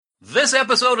This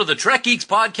episode of the Trek Geeks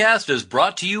podcast is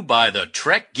brought to you by the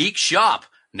Trek Geek Shop.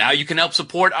 Now you can help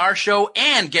support our show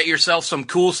and get yourself some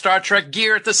cool Star Trek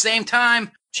gear at the same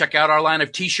time. Check out our line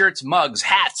of t-shirts, mugs,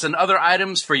 hats, and other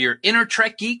items for your inner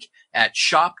Trek geek at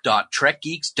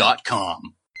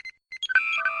shop.trekgeeks.com.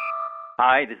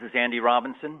 Hi, this is Andy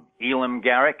Robinson, Elam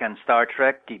Garrick on Star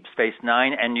Trek Deep Space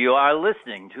Nine, and you are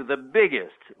listening to the biggest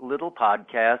little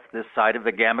podcast this side of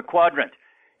the Gamma Quadrant.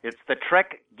 It's the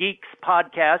Trek Geeks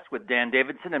podcast with Dan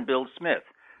Davidson and Bill Smith.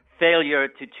 Failure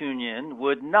to tune in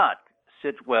would not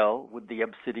sit well with the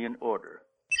Obsidian Order.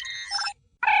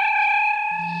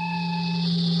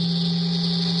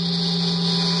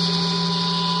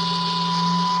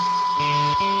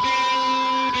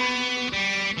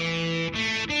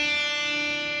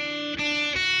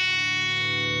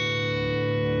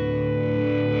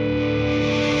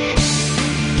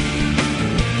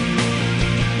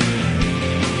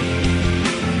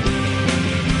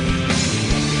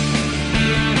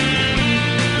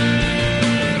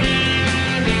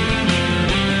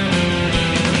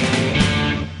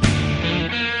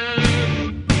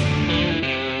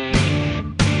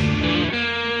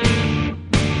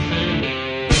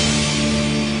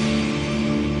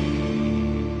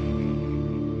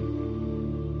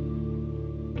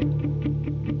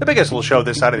 The biggest little show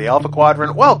this side of the Alpha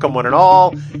Quadrant. Welcome, one and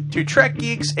all, to Trek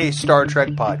Geeks, a Star Trek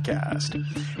podcast.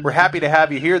 We're happy to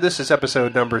have you here. This is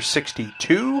episode number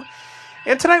 62.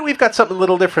 And tonight we've got something a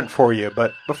little different for you.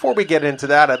 But before we get into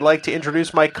that, I'd like to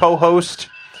introduce my co-host,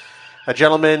 a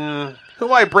gentleman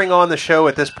who I bring on the show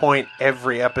at this point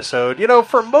every episode. You know,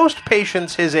 for most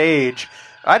patients his age,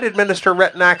 I'd administer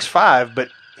Retinax 5, but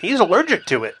he's allergic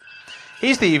to it.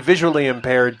 He's the visually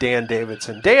impaired Dan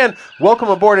Davidson. Dan, welcome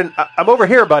aboard, and I'm over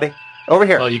here, buddy. Over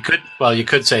here. Well, you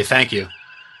could say thank you.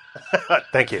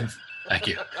 Thank you. Thank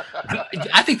you.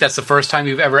 I think that's the first time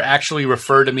you've ever actually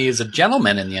referred to me as a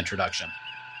gentleman in the introduction.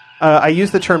 I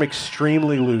use the term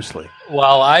extremely loosely.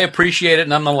 Well, I appreciate it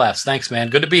nonetheless. Thanks, man.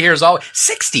 Good to be here as always.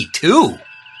 62!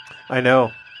 I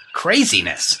know.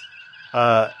 Craziness.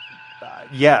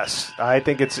 Yes, I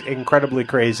think it's incredibly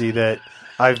crazy that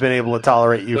I've been able to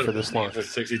tolerate you for this long. For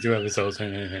 62 episodes.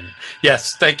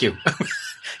 Yes, thank you.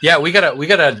 Yeah, we got a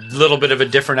little bit of a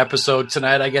different episode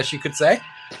tonight, I guess you could say.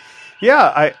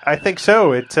 Yeah, I think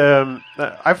so.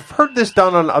 I've heard this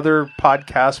done on other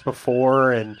podcasts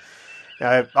before, and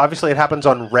obviously it happens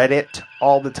on Reddit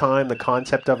all the time, the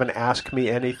concept of an Ask Me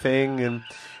Anything, and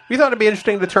we thought it'd be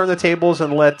interesting to turn the tables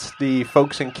and let the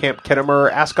folks in Camp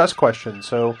Kittimer ask us questions,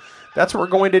 so that's what we're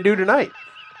going to do tonight.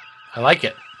 I like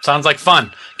it. Sounds like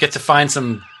fun. Get to find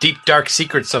some deep, dark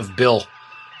secrets of Bill.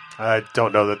 I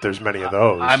don't know that there's many of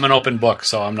those. I'm an open book,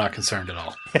 so I'm not concerned at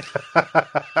all.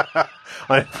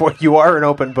 You are an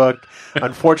open book.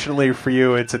 Unfortunately for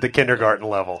you, it's at the kindergarten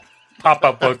level.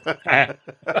 Pop-up book.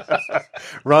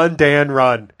 Run, Dan,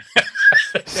 run.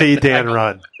 See Dan,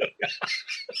 run.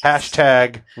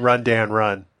 Hashtag run, Dan,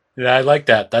 run. Yeah, I like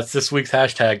that. That's this week's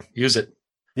hashtag. Use it.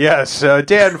 Yes.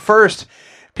 Dan, first,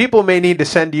 people may need to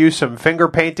send you some finger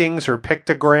paintings or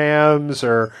pictograms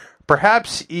or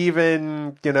perhaps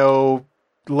even,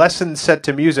 lessons set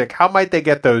to music. How might they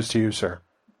get those to you, sir?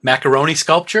 Macaroni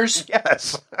sculptures?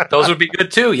 Yes. Those would be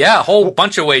good too. Yeah, a whole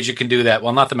bunch of ways you can do that.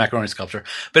 Well, not the macaroni sculpture.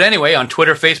 But anyway, on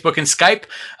Twitter, Facebook, and Skype,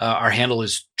 our handle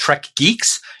is Trek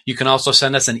Geeks. You can also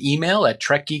send us an email at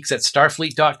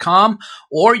trekgeeks@starfleet.com,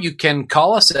 or you can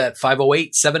call us at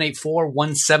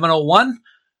 508-784-1701.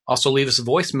 Also, leave us a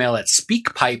voicemail at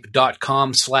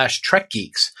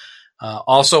speakpipe.com/trekgeeks.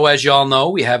 Also, as you all know,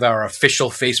 we have our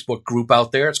official Facebook group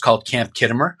out there. It's called Camp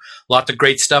Kittimer. Lots of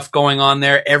great stuff going on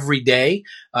there every day.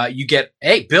 Bill, you get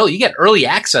early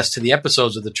access to the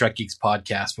episodes of the Trek Geeks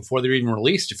podcast before they're even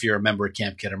released if you're a member of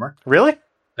Camp Kittimer. Really?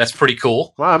 That's pretty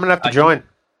cool. Well, I'm going to have to join.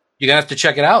 You're going to have to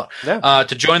check it out. Yeah.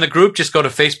 To join the group, just go to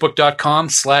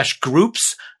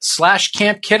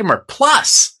facebook.com/groups/Camp Kittimer.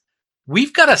 Plus,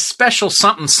 we've got a special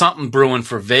something brewing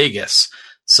for Vegas.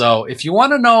 So if you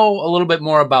want to know a little bit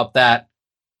more about that,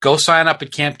 go sign up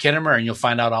at Camp Kittimer and you'll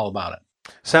find out all about it.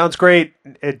 Sounds great.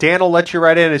 Dan will let you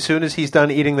right in as soon as he's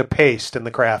done eating the paste in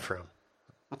the craft room.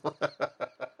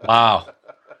 Wow.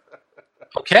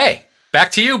 Okay.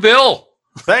 Back to you, Bill.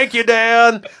 Thank you,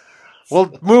 Dan.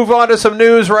 We'll move on to some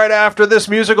news right after this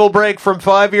musical break from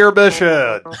 5-Year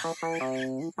Mission.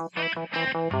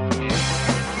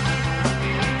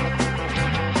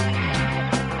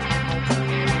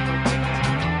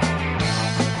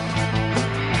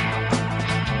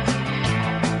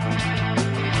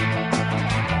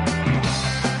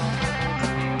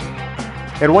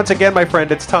 And once again, my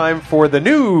friend, it's time for the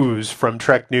news from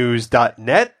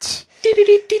TrekNews.net.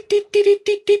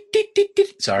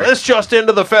 Sorry. This just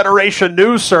into the Federation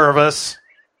News Service.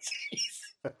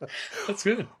 That's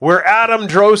good. We're Adam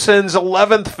Drosen's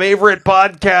 11th favorite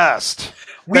podcast.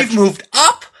 We've moved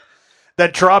up.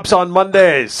 That drops on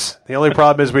Mondays. The only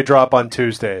problem is we drop on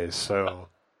Tuesdays. So,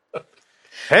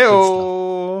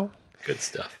 hey-o. Good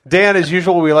stuff. Dan, as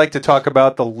usual, we like to talk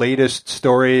about the latest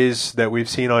stories that we've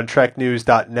seen on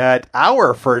TrekNews.net.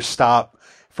 Our first stop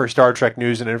for Star Trek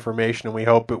news and information, and we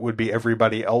hope it would be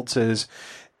everybody else's.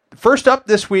 First up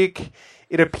this week,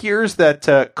 it appears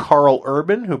that Carl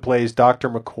Urban, who plays Dr.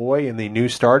 McCoy in the new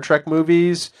Star Trek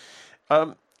movies,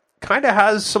 kind of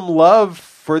has some love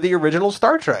for the original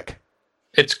Star Trek.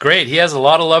 It's great. He has a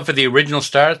lot of love for the original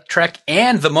Star Trek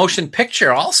and the motion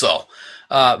picture also.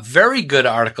 Very good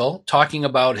article talking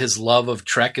about his love of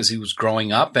Trek as he was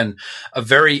growing up. And a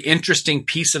very interesting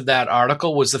piece of that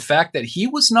article was the fact that he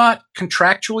was not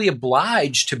contractually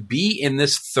obliged to be in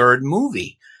this third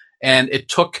movie. And it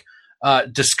took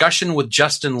discussion with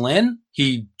Justin Lin.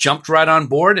 He jumped right on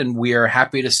board, and we are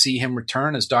happy to see him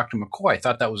return as Dr. McCoy. I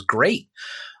thought that was great.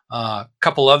 A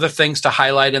couple other things to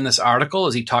highlight in this article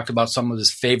is he talked about some of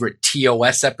his favorite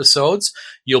TOS episodes.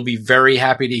 You'll be very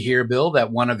happy to hear, Bill,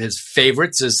 that one of his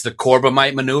favorites is the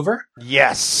Corbomite maneuver.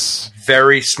 Yes.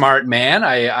 Very smart man.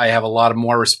 I have a lot of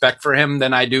more respect for him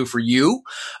than I do for you.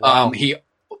 Wow.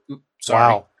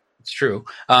 Wow. It's true.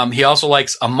 He also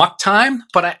likes Amok Time,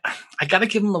 but I got to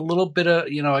give him a little bit of,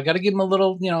 I got to give him a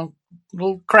little,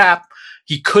 little crap.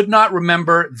 He could not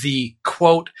remember the,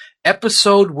 quote,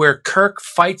 episode where Kirk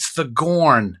fights the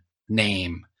Gorn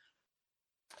name.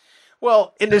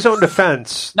 Well, in his own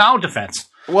defense. No defense.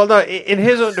 Well, no, in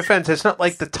his own defense, it's not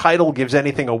like the title gives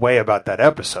anything away about that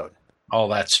episode. Oh,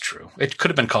 that's true. It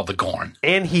could have been called the Gorn.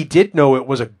 And he did know it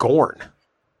was a Gorn.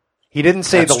 He didn't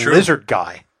say That's the true. lizard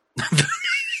guy.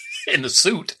 In the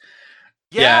suit.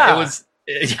 Yeah. It was.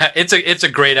 Yeah, it's a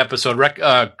great episode,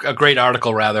 a great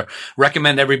article rather.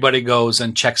 Recommend everybody goes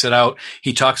and checks it out.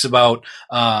 He talks about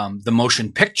the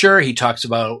motion picture. He talks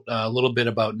about a little bit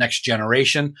about Next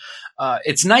Generation.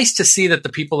 It's nice to see that the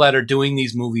people that are doing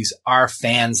these movies are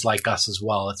fans like us as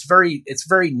well. It's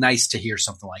very nice to hear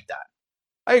something like that.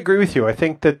 I agree with you. I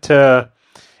think that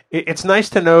it's nice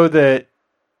to know that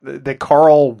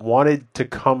Carl wanted to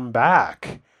come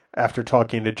back after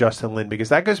talking to Justin Lin, because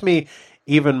that gives me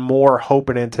even more hope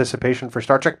and anticipation for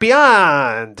Star Trek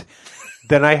Beyond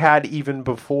than I had even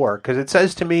before. Because it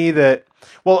says to me that,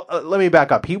 well, let me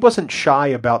back up. He wasn't shy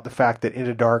about the fact that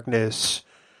Into Darkness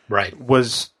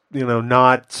was,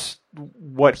 not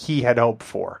what he had hoped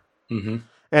for. Mm-hmm.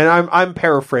 And I'm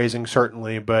paraphrasing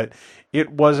certainly, but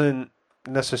it wasn't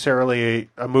necessarily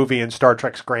a movie in Star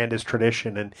Trek's grandest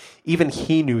tradition, and even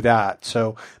he knew that.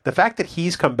 So the fact that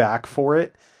he's come back for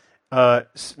it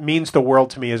means the world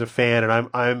to me as a fan, and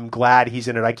I'm glad he's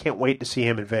in it. I can't wait to see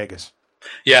him in Vegas.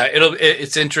 Yeah,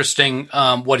 it's interesting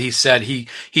what he said. He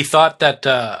thought that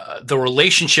the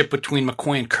relationship between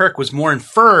McCoy and Kirk was more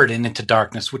inferred in Into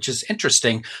Darkness, which is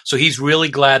interesting. So he's really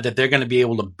glad that they're going to be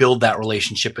able to build that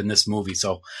relationship in this movie.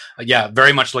 So yeah,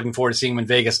 very much looking forward to seeing him in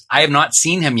Vegas. I have not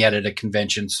seen him yet at a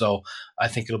convention, so I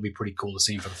think it'll be pretty cool to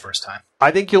see him for the first time. I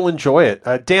think you'll enjoy it.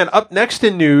 Dan, up next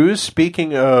in news,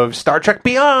 speaking of Star Trek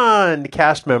Beyond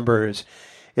cast members,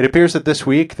 it appears that this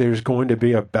week there's going to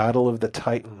be a Battle of the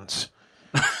Titans.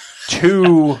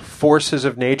 Two forces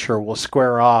of nature will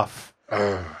square off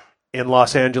in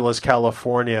Los Angeles,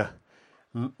 California,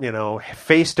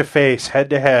 face to face, head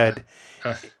to head,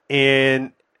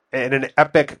 in an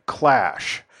epic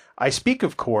clash. I speak,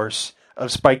 of course,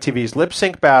 of Spike TV's Lip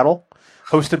Sync Battle,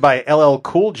 hosted by LL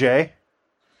Cool J,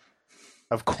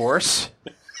 of course.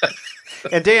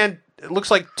 And Dan, it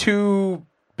looks like two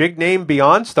big name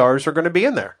Beyond stars are going to be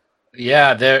in there.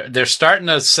 Yeah, they're starting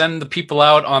to send the people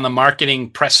out on the marketing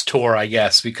press tour, I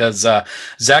guess, because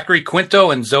Zachary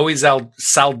Quinto and Zoe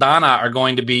Saldana are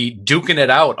going to be duking it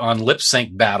out on Lip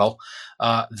Sync Battle.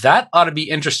 That ought to be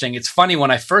interesting. It's funny,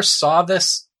 when I first saw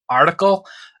this article,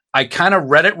 I kind of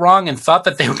read it wrong and thought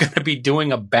that they were going to be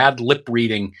doing a bad lip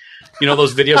reading.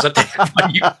 Those videos that they have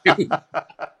on YouTube.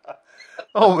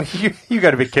 Oh, you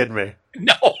got to be kidding me.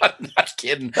 No, I'm not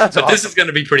kidding. That's but awesome. This is going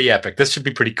to be pretty epic. This should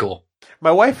be pretty cool.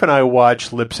 My wife and I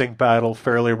watch Lip Sync Battle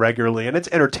fairly regularly, and it's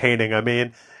entertaining. I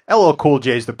mean, LL Cool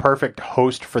J is the perfect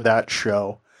host for that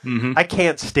show. Mm-hmm. I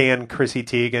can't stand Chrissy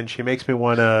Teigen. She makes me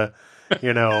want to,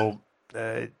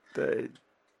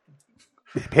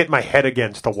 hit my head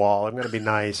against the wall. I'm going to be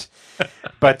nice,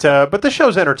 but the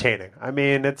show's entertaining. I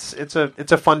mean, it's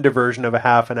a fun diversion of a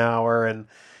half an hour, and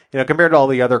compared to all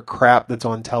the other crap that's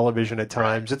on television at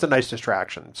times, it's a nice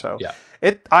distraction. So yeah.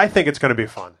 I think it's going to be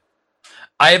fun.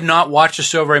 I have not watched the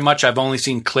show very much. I've only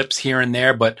seen clips here and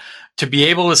there, but to be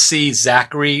able to see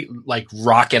Zachary like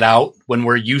rock it out when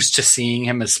we're used to seeing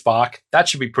him as Spock, that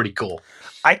should be pretty cool.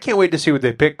 I can't wait to see what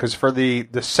they pick, because for the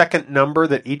second number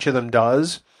that each of them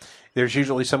does, there's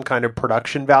usually some kind of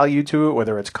production value to it,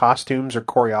 whether it's costumes or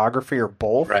choreography or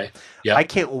both. Right. Yeah. I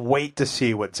can't wait to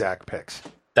see what Zach picks.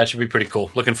 That should be pretty cool.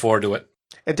 Looking forward to it.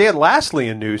 And Dan, lastly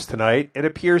in news tonight, it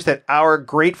appears that our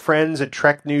great friends at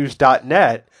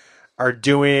TrekNews.net are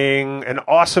doing an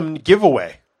awesome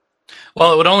giveaway.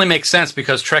 Well, it would only make sense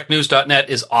because TrekNews.net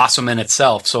is awesome in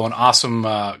itself. So an awesome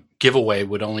giveaway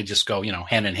would only just go,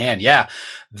 hand in hand. Yeah,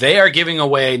 they are giving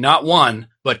away not one,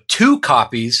 but 2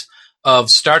 copies of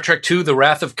Star Trek II, The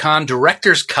Wrath of Khan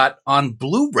Director's Cut on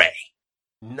Blu-ray.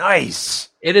 Nice.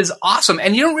 It is awesome.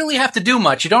 And you don't really have to do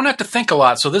much. You don't have to think a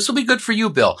lot. So this will be good for you,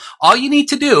 Bill. All you need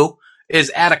to do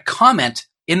is add a comment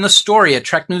in the story at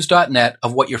TrekNews.net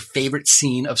of what your favorite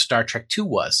scene of Star Trek II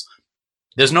was.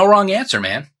 There's no wrong answer,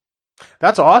 man.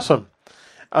 That's awesome.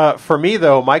 For me,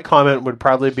 though, my comment would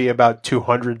probably be about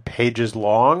 200 pages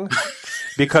long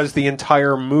because the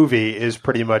entire movie is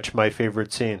pretty much my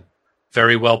favorite scene.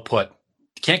 Very well put.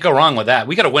 Can't go wrong with that.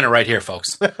 We got a winner right here,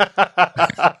 folks.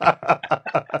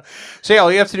 So, yeah,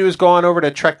 all you have to do is go on over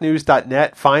to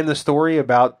TrekNews.net, find the story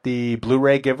about the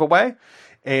Blu-ray giveaway,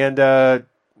 and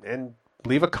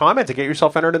leave a comment to get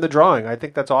yourself entered in the drawing. I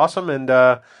think that's awesome. And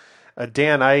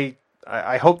Dan, I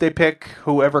hope they pick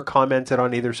whoever commented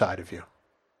on either side of you.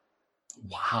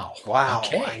 Wow.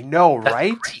 Okay. I know, That's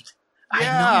right? Great.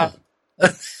 Yeah. I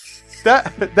know.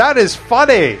 That is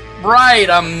funny. Right.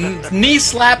 I'm knee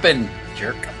slapping,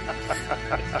 jerk.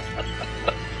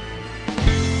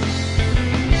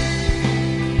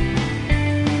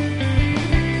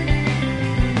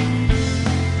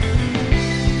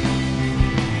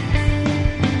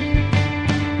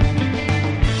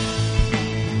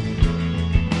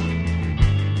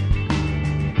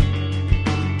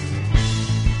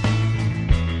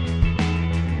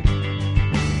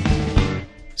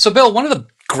 So, Bill, one of the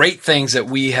great things that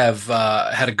we have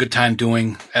had a good time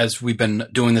doing as we've been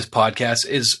doing this podcast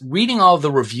is reading all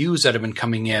the reviews that have been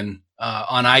coming in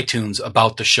on iTunes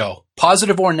about the show.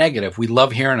 Positive or negative. We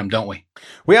love hearing them, don't we?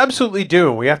 We absolutely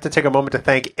do. We have to take a moment to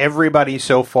thank everybody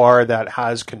so far that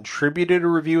has contributed a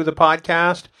review of the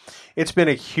podcast. It's been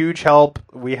a huge help.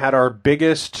 We had our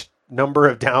biggest number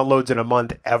of downloads in a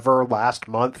month ever last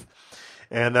month,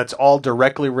 and that's all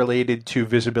directly related to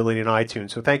visibility in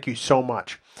iTunes. So thank you so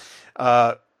much.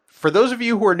 For those of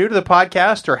you who are new to the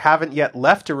podcast or haven't yet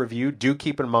left a review, do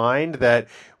keep in mind that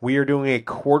we are doing a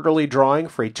quarterly drawing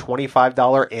for a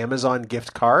 $25 Amazon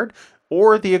gift card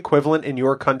or the equivalent in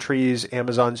your country's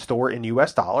Amazon store in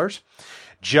US dollars,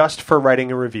 just for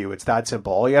writing a review. It's that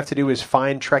simple. All you have to do is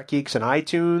find Trek Geeks in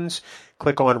iTunes,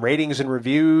 click on ratings and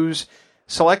reviews,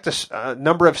 select a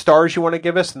number of stars you want to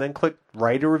give us, and then click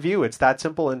write a review. It's that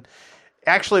simple. And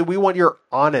actually, we want your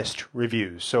honest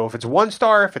reviews. So if it's 1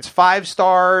 star, if it's 5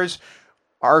 stars,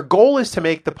 our goal is to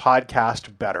make the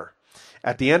podcast better.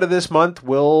 At the end of this month,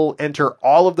 we'll enter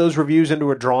all of those reviews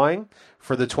into a drawing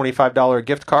for the $25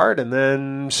 gift card, and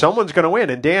then someone's going to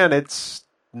win. And Dan, it's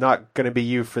not going to be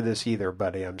you for this either,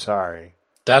 buddy. I'm sorry.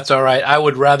 That's all right. I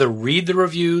would rather read the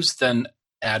reviews than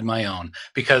add my own,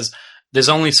 because there's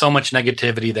only so much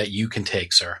negativity that you can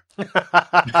take, sir.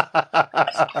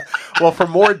 Well, for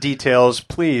more details,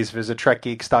 please visit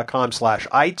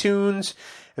trekgeeks.com/iTunes,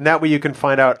 and that way you can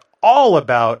find out all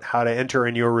about how to enter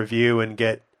in your review and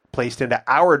get placed into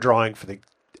our drawing for the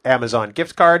Amazon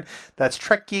gift card. That's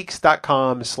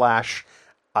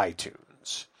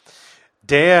trekgeeks.com/iTunes.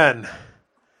 Dan,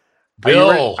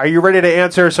 Bill, are you ready to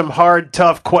answer some hard,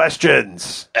 tough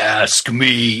questions? ask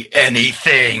me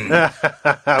anything.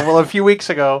 Well, a few weeks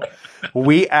ago,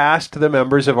 we asked the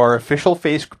members of our official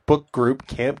Facebook group,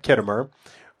 Camp Kittimer,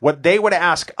 what they would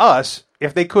ask us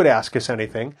if they could ask us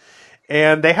anything.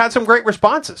 And they had some great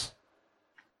responses.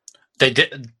 They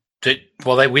did.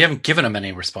 We haven't given them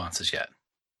any responses yet.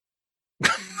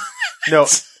 No,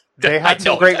 they had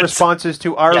some great responses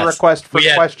to our request for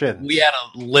questions. We had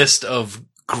a list of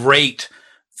great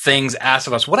things asked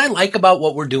of us. What I like about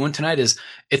what we're doing tonight is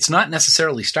it's not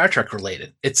necessarily Star Trek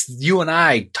related. It's you and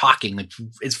I talking.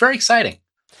 It's very exciting.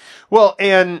 Well,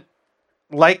 and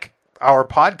like our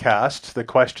podcast, the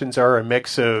questions are a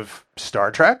mix of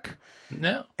Star Trek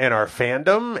and our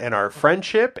fandom and our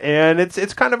friendship, and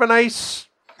it's kind of a nice,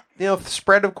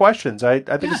 spread of questions. I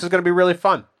think this is going to be really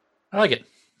fun. I like it.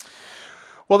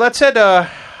 Well, that said,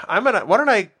 why don't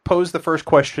I pose the first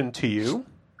question to you?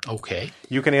 Okay.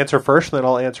 You can answer first, and then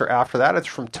I'll answer after that. It's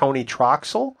from Tony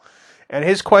Troxel, and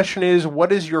his question is,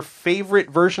 what is your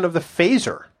favorite version of the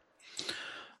phaser?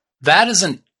 That is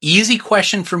an easy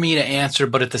question for me to answer,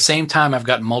 but at the same time, I've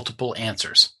got multiple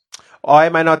answers. Oh,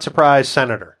 am I not surprised,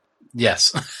 Senator?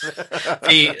 Yes.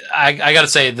 I got to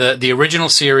say, the original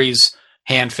series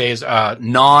hand phaser,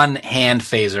 non-hand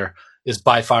phaser is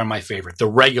by far my favorite. The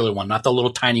regular one, not the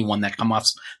little tiny one that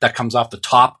comes off the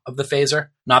top of the phaser.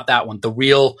 Not that one. The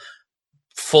real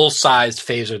full-sized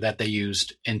phaser that they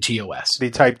used in TOS. The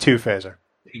Type 2 phaser.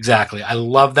 Exactly. I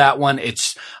love that one.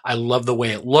 I love the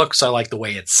way it looks. I like the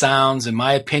way it sounds. In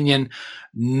my opinion,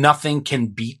 nothing can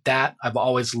beat that. I've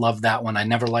always loved that one. I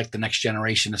never liked the Next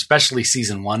Generation, especially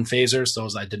Season 1 phasers.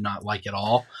 Those I did not like at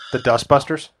all. The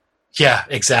Dustbusters? Yeah,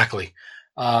 exactly.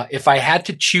 If I had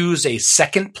to choose a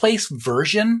second place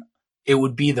version, it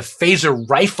would be the phaser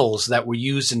rifles that were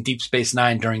used in Deep Space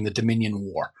Nine during the Dominion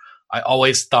War. I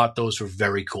always thought those were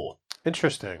very cool.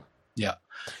 Interesting. Yeah.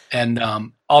 And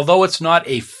although it's not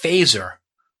a phaser,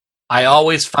 I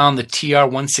always found the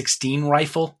TR-116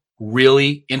 rifle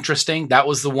really interesting. That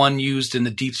was the one used in the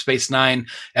Deep Space Nine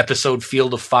episode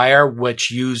Field of Fire,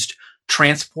 which used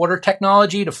transporter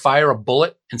technology to fire a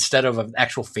bullet instead of an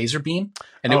actual phaser beam.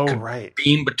 And it could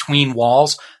beam between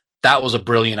walls. That was a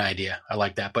brilliant idea. I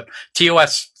like that. But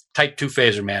TOS Type 2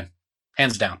 phaser, man.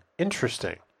 Hands down.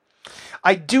 Interesting.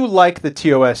 I do like the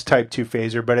TOS Type 2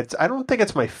 phaser, but I don't think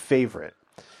it's my favorite.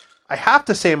 I have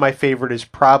to say my favorite is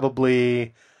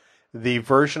probably the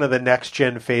version of the Next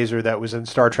Gen phaser that was in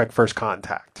Star Trek First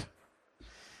Contact.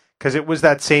 Because it was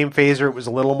that same phaser. It was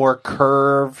a little more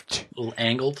curved. A little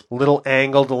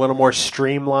angled, a little more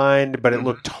streamlined, but it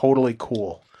looked totally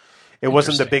cool. It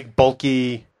wasn't the big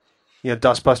bulky,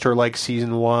 Dustbuster like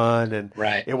Season 1, and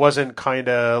it wasn't kind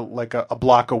of like a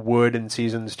block of wood in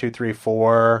Seasons 2, 3,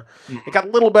 4. It got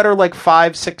a little better like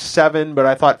 5, 6, 7, but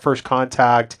I thought First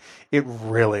Contact, it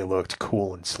really looked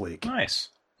cool and sleek. Nice.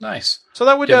 So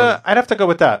that would I'd have to go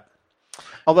with that.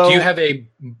 Although, do you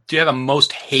have a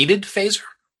most hated phaser?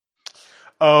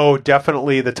 Oh,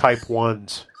 definitely the Type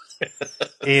 1s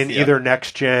in either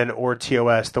Next Gen or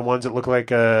TOS. The ones that look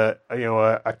like a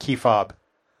key fob.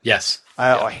 Yes.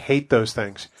 I hate those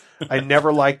things. I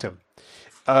never liked them.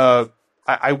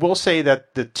 I will say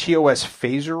that the TOS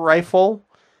phaser rifle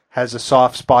has a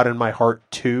soft spot in my heart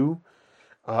too.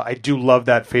 I do love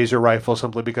that phaser rifle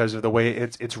simply because of the way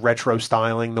it's retro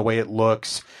styling, the way it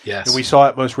looks. Yes. And we saw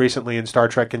it most recently in Star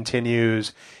Trek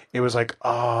Continues. It was like,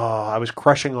 I was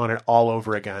crushing on it all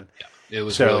over again. Yeah, it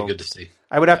was really good to see.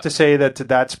 I would have to say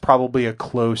that's probably a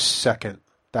close second,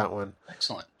 that one.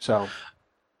 Excellent. So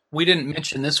we didn't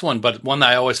mention this one, but one that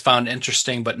I always found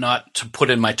interesting but not to put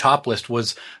in my top list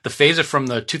was the phaser from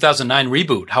the 2009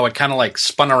 reboot, how it kind of like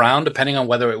spun around depending on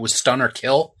whether it was stun or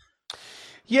kill.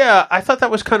 Yeah, I thought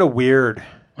that was kind of weird.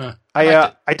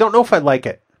 I don't know if I like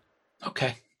it.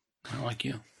 Okay. I don't like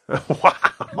you. Wow.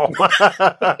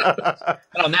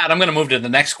 On that, I'm going to move to the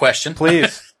next question.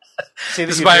 Please.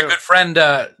 This is by a good friend,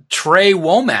 Trey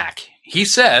Womack. He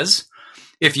says,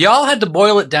 if y'all had to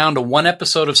boil it down to one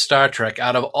episode of Star Trek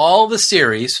out of all the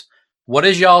series, what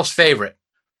is y'all's favorite?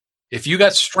 If you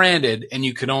got stranded and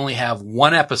you could only have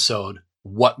one episode,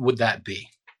 what would that be?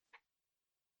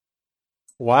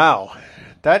 Wow.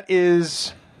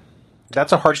 That's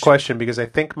a hard question because I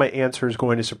think my answer is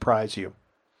going to surprise you.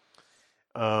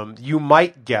 You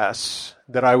might guess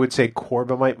that I would say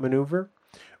Corbomite Maneuver,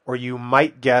 or you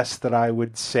might guess that I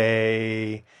would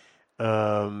say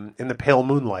In the Pale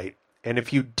Moonlight. And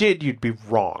if you did, you'd be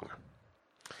wrong.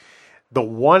 The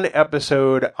one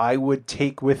episode I would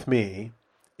take with me,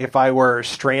 if I were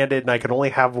stranded and I could only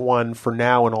have one for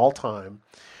now and all time,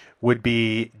 would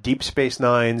be Deep Space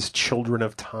Nine's Children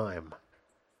of Time.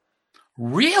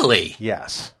 Really?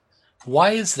 Yes.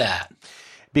 Why is that?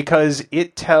 Because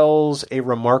it tells a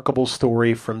remarkable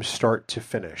story from start to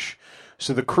finish.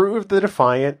 So the crew of the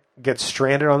Defiant gets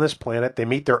stranded on this planet. They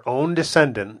meet their own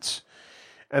descendants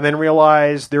and then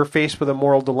realize they're faced with a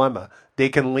moral dilemma. They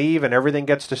can leave and everything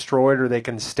gets destroyed, or they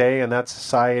can stay and that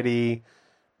society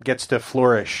gets to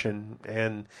flourish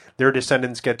and their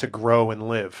descendants get to grow and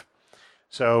live.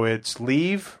 So it's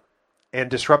leave and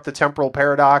disrupt the temporal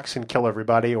paradox and kill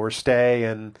everybody, or stay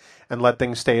and let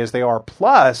things stay as they are.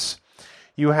 Plus,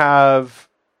 you have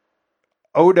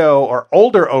Odo, or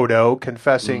older Odo,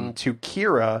 confessing to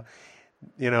Kira,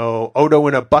 Odo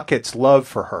in a bucket's love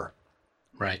for her.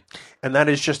 Right. And that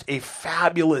is just a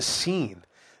fabulous scene,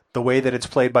 the way that it's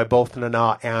played by both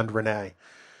Nana and Renee.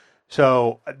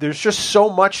 So there's just so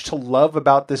much to love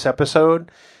about this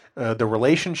episode. The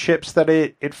relationships that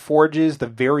it forges, the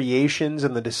variations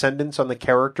and the descendants on the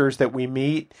characters that we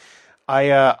meet.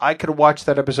 I could watch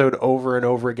that episode over and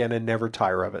over again and never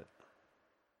tire of it.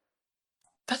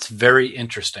 That's very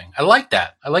interesting. I like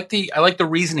that. I like the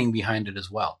reasoning behind it as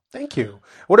well. Thank you.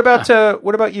 What about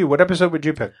you? What episode would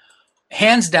you pick?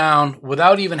 Hands down,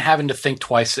 without even having to think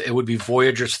twice, it would be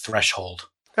Voyager's Threshold.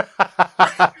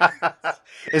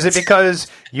 Is it because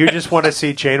you just want to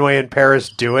see Janeway and Paris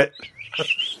do it?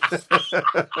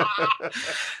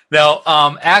 No,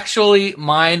 actually,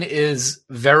 mine is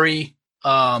very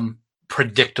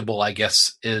predictable, I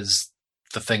guess, is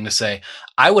the thing to say.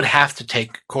 I would have to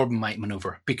take Corbomite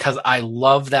Maneuver because I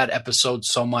love that episode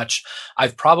so much.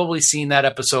 I've probably seen that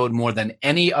episode more than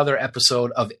any other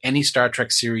episode of any Star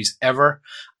Trek series ever.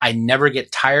 I never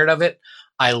get tired of it.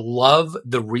 I love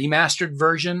the remastered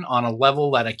version on a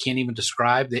level that I can't even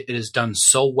describe. It is done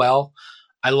so well.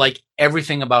 I like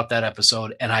everything about that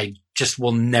episode, and I just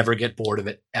will never get bored of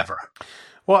it ever.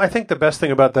 Well, I think the best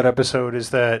thing about that episode is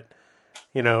that,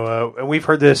 and we've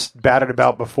heard this batted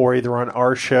about before, either on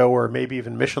our show or maybe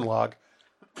even Mission Log,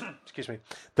 excuse me,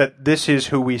 that this is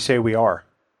who we say we are.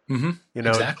 Mm-hmm.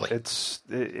 Exactly. It's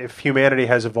if humanity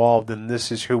has evolved, then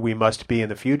this is who we must be in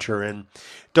the future. And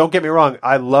don't get me wrong,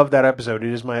 I love that episode.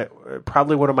 It is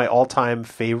probably one of my all-time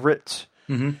favorites.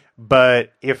 Mm-hmm.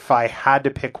 But if I had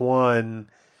to pick one,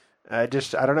 I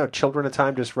don't know, Children of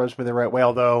Time just rubs me the right way.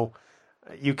 Although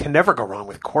you can never go wrong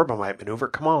with Corbomite Maneuver.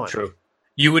 Come on. True.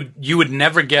 You would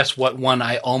never guess what one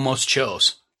I almost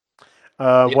chose.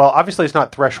 Well, obviously it's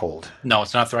not Threshold. No,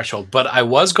 it's not Threshold. But I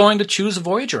was going to choose a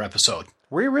Voyager episode.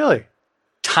 Were you really?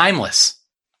 Timeless.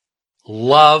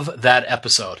 Love that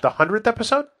episode. The 100th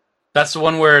episode? That's the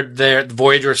one where the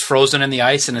Voyager is frozen in the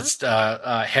ice, and it's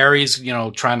Harry's,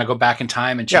 trying to go back in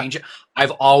time and change it.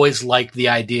 I've always liked the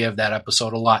idea of that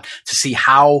episode a lot, to see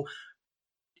how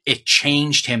it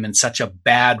changed him in such a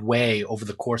bad way over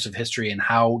the course of history and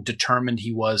how determined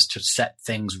he was to set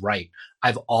things right.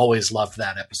 I've always loved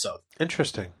that episode.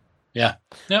 Interesting. Yeah.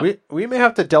 Yep. We may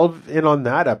have to delve in on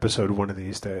that episode one of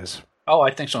these days. Oh, I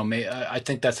think so. I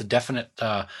think that's a definite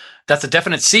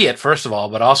see it, first of all,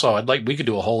 but also we could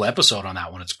do a whole episode on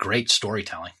that one. It's great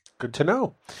storytelling. Good to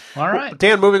know. All right. Well,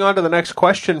 Dan, moving on to the next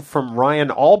question from Ryan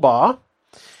Albaugh.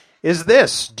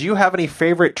 Do you have any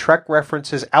favorite Trek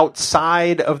references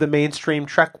outside of the mainstream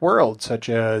Trek world, such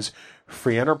as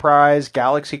Free Enterprise,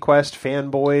 Galaxy Quest,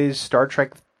 Fanboys, Star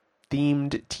Trek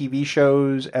themed TV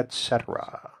shows,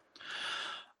 etc.?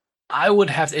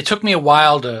 It took me a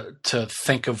while to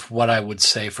think of what I would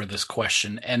say for this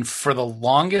question. And for the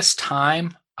longest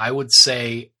time, I would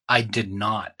say I did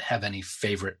not have any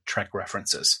favorite Trek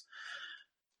references.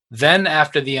 Then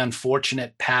after the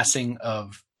unfortunate passing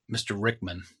of Mr.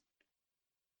 Rickman,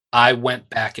 I went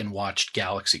back and watched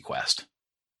Galaxy Quest.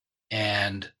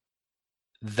 And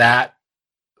that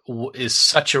is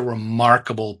such a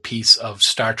remarkable piece of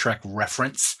Star Trek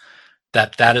reference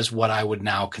that is what I would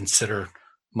now consider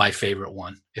my favorite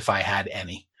one, if I had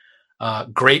any.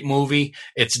 Great movie.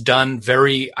 It's done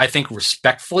very, I think,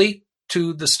 respectfully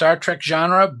to the Star Trek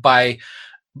genre by,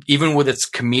 even with its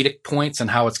comedic points and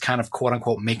how it's kind of quote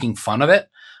unquote making fun of it.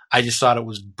 I just thought it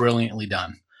was brilliantly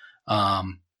done.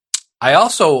 I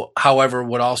also, however,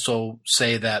 would also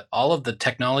say that all of the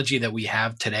technology that we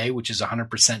have today, which is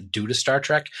 100% due to Star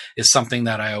Trek, is something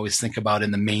that I always think about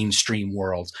in the mainstream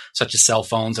world, such as cell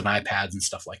phones and iPads and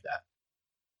stuff like that.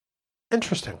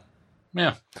 Interesting.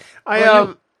 Yeah.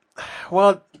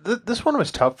 This one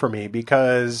was tough for me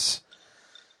because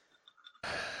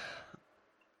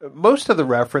most of the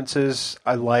references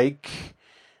I like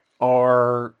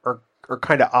are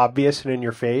kind of obvious and in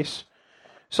your face.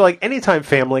 So, like, anytime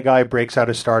Family Guy breaks out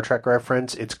a Star Trek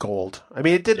reference, it's gold. I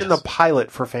mean, it did in the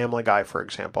pilot for Family Guy, for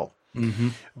example. Mm-hmm.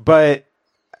 But,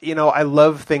 I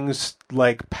love things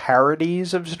like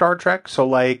parodies of Star Trek. So,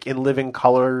 like, in Living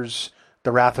Colors,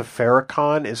 The Wrath of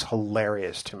Farrakhan is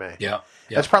hilarious to me. Yeah.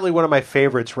 That's probably one of my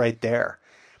favorites right there.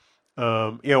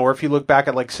 Or if you look back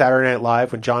at, like, Saturday Night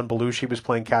Live when John Belushi was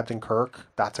playing Captain Kirk,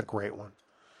 that's a great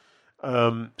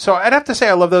one. So I'd have to say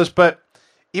I love those, but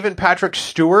even Patrick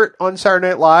Stewart on Saturday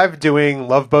Night Live doing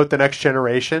Love Boat: The Next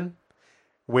Generation,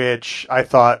 which I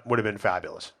thought would have been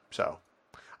fabulous. So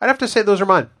I'd have to say those are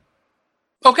mine.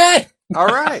 Okay. All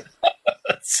right.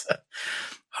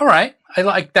 All right. I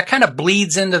like that. Kind of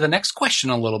bleeds into the next question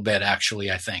a little bit,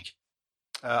 actually, I think.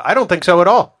 I don't think so at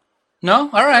all. No?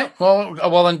 All right.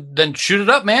 Well, then shoot it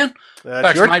up, man.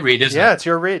 That's my read, isn't it? Yeah, it's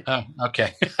your read. Oh,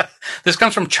 okay. This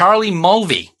comes from Charlie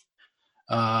Mulvey.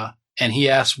 And he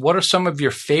asks, what are some of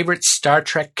your favorite Star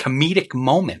Trek comedic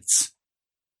moments?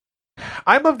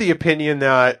 I'm of the opinion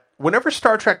that whenever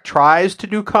Star Trek tries to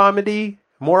do comedy,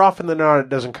 more often than not, it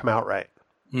doesn't come out right.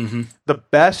 Mm-hmm. The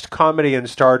best comedy in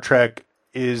Star Trek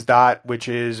is that which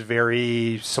is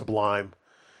very sublime.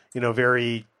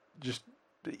 Very just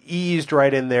eased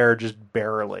right in there just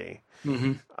barely.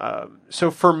 Mm-hmm.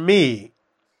 So for me,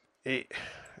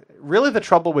 really, The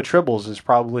Trouble with Tribbles is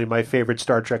probably my favorite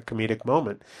Star Trek comedic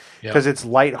moment because it's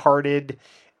lighthearted,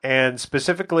 and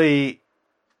specifically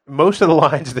most of the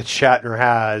lines that Shatner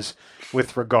has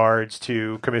with regards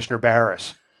to Commissioner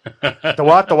Barris. The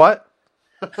what? The what?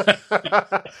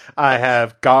 I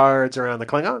have guards around the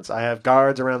Klingons. I have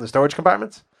guards around the storage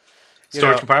compartments.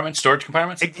 Storage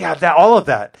compartments? Yeah, all of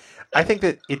that. I think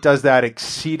that it does that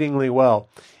exceedingly well.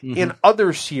 Mm-hmm. In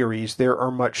other series, there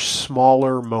are much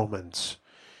smaller moments.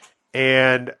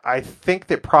 And I think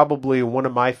that probably one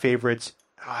of my favorites,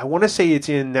 I want to say it's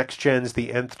in Next Gen's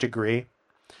The Nth Degree,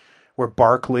 where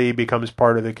Barclay becomes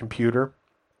part of the computer.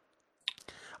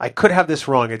 I could have this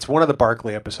wrong. It's one of the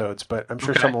Barclay episodes, but I'm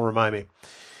sure someone will remind me.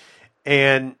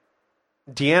 And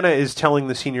Deanna is telling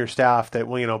the senior staff that,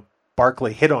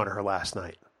 Barclay hit on her last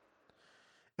night.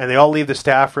 And they all leave the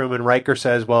staff room, and Riker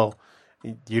says, well,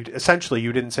 you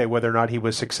didn't say whether or not he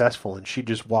was successful, and she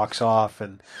just walks off,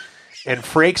 and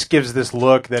Frakes gives this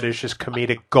look that is just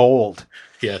comedic gold.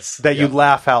 Yes. That you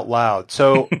laugh out loud.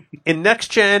 So in Next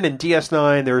Gen and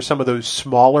DS9, there are some of those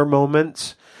smaller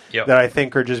moments that I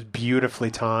think are just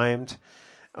beautifully timed.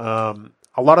 A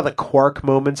lot of the Quark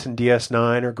moments in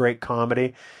DS9 are great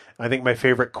comedy. I think my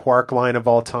favorite Quark line of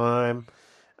all time,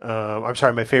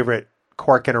 my favorite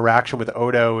Quark interaction with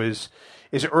Odo is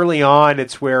early on.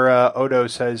 It's where Odo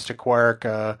says to Quark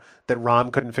that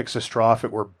Rom couldn't fix a straw if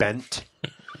it were bent.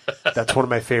 That's one of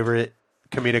my favorite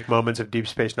comedic moments of Deep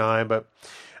Space Nine. But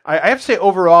I have to say,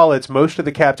 overall, it's most of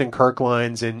the Captain Kirk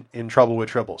lines in Trouble with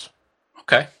Tribbles.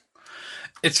 Okay.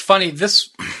 It's funny. This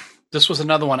was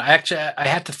another one. I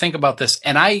had to think about this,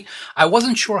 and I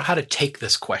wasn't sure how to take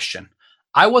this question.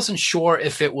 I wasn't sure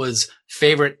if it was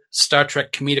favorite Star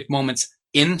Trek comedic moments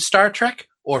in Star Trek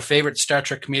or favorite Star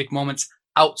Trek comedic moments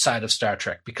outside of Star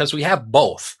Trek, because we have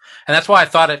both. And that's why I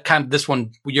thought it kind of, this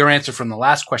one, your answer from the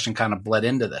last question kind of bled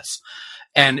into this.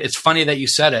 And it's funny that you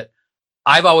said it.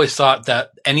 I've always thought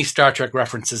that any Star Trek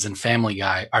references in Family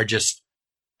Guy are just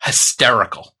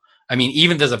hysterical. I mean,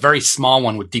 even there's a very small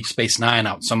one with Deep Space Nine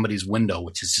out somebody's window,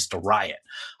 which is just a riot.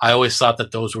 I always thought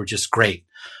that those were just great.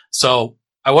 So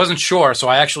I wasn't sure. So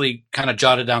I actually kind of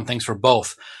jotted down things for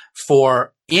both.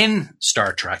 For in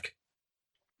Star Trek,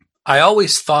 I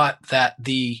always thought that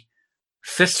the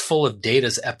Fistful of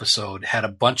Data's episode had a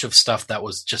bunch of stuff that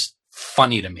was just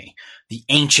funny to me. The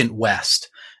ancient West,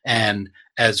 and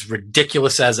as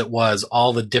ridiculous as it was,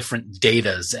 all the different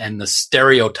datas and the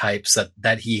stereotypes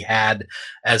that he had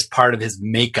as part of his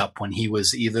makeup when he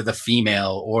was either the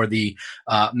female or the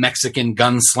Mexican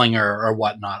gunslinger or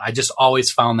whatnot. I just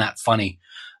always found that funny.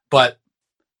 But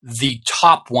the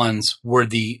top ones were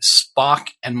the Spock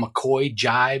and McCoy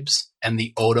jibes and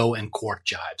the Odo and Quark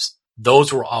jibes.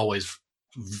 Those were always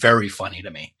very funny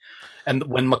to me. And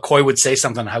when McCoy would say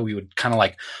something, how he would kind of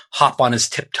like hop on his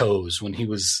tiptoes when he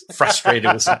was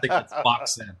frustrated with something that Spock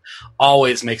said,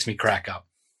 always makes me crack up.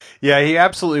 Yeah, he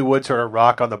absolutely would sort of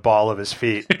rock on the ball of his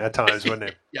feet at times,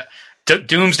 wouldn't he? Yeah.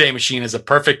 Doomsday Machine is a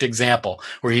perfect example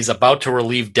where he's about to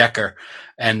relieve Decker,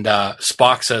 and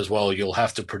Spock says, well, you'll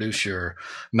have to produce your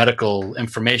medical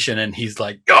information. And he's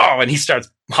like, oh, and he starts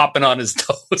hopping on his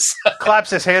toes.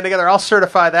 Claps his hand together. I'll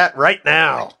certify that right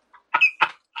now.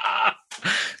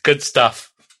 Good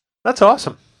stuff. That's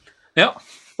awesome. Yeah.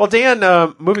 Well, Dan,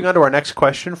 moving on to our next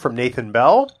question from Nathan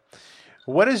Bell.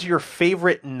 What is your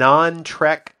favorite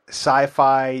non-Trek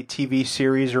sci-fi TV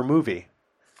series or movie?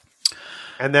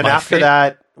 And then after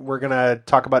that, we're going to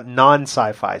talk about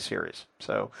non-sci-fi series.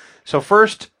 So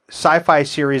first, sci-fi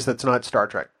series that's not Star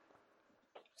Trek.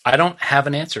 I don't have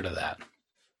an answer to that.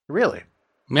 Really?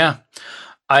 Yeah.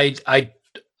 I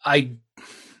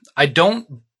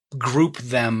don't group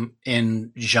them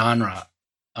in genre,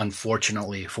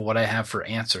 unfortunately, for what I have for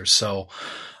answers. So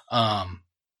I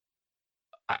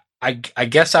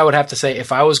guess I would have to say,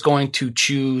 if I was going to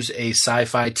choose a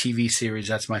sci-fi TV series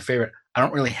that's my favorite, I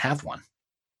don't really have one.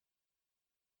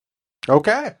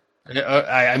 Okay.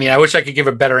 I mean, I wish I could give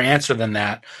a better answer than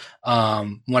that.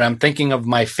 When I'm thinking of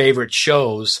my favorite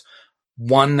shows,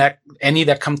 any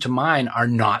that come to mind are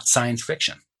not science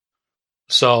fiction.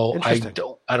 So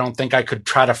I don't think I could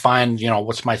try to find,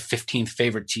 what's my 15th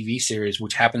favorite TV series,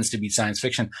 which happens to be science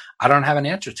fiction. I don't have an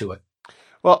answer to it.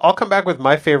 Well, I'll come back with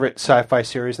my favorite sci-fi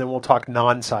series, then we'll talk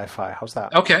non-sci-fi. How's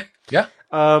that? Okay. Yeah.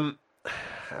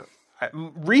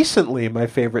 Recently, my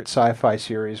favorite sci-fi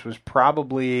series was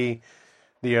probably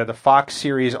the Fox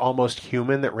series Almost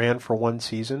Human that ran for one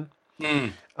season.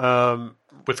 With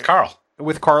Carl.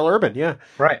 With Carl Urban, yeah.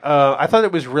 Right. I thought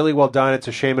it was really well done. It's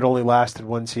a shame it only lasted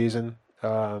one season.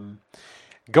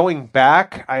 Going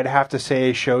back, I'd have to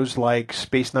say shows like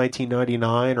Space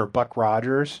 1999 or Buck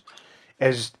Rogers.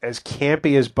 As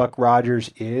campy as Buck Rogers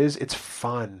is, it's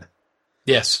fun.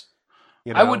 Yes.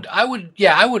 You know? I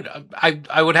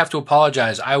would have to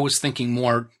apologize. I was thinking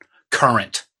more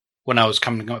current when I was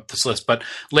coming up with this list, but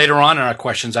later on in our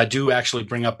questions, I do actually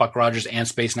bring up Buck Rogers and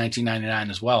Space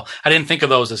 1999 as well. I didn't think of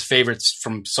those as favorites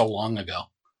from so long ago.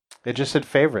 It just said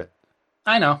favorite.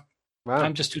 I know. Wow.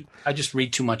 I just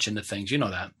read too much into things. You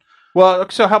know that. Well,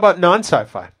 so how about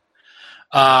non-sci-fi?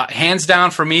 Hands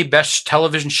down for me, best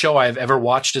television show I have ever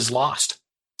watched is Lost.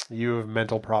 You have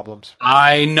mental problems.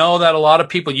 I know that a lot of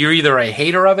people, you're either a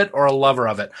hater of it or a lover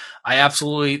of it. I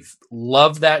absolutely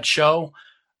love that show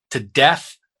to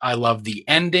death. I love the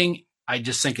ending. I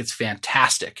just think it's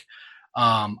fantastic.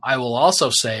 I will also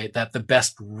say that the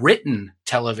best written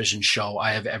television show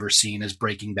I have ever seen is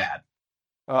Breaking Bad.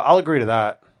 I'll agree to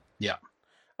that. Yeah.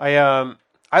 I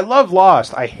love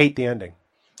Lost. I hate the ending.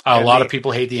 A lot of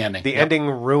people hate the ending. The ending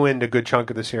ruined a good chunk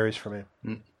of the series for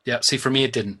me. Yeah. See, for me,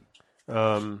 it didn't.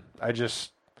 I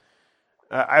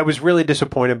was really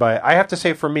disappointed by it. I have to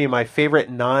say, for me, my favorite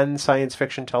non-science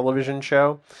fiction television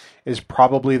show is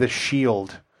probably The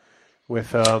Shield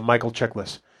with Michael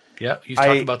Chiklis. Yeah, you've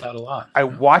talked about that a lot. I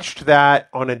watched that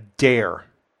on a dare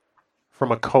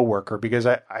from a coworker because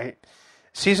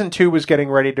season 2 was getting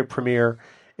ready to premiere,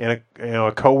 and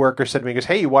a coworker said to me, he goes,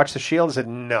 "Hey, you watched The Shield?" I said,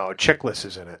 "No, Chiklis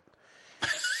is in it."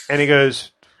 And he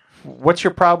goes, "What's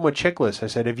your problem with Chiklis?" I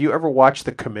said, "Have you ever watched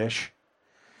The Commish?"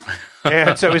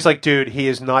 And so he's like, "Dude, he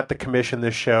is not the commish in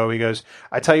this show." He goes,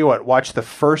 "I tell you what, watch the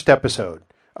first episode,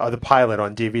 the pilot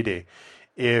on DVD.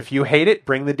 If you hate it,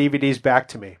 bring the DVDs back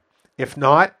to me. If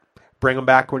not, bring them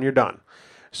back when you're done."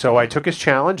 So I took his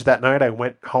challenge. That night I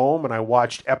went home and I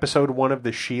watched episode 1 of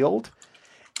The Shield,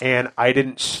 and I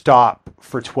didn't stop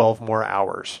for 12 more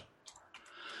hours.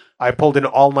 I pulled an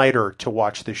all-nighter to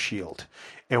watch The Shield.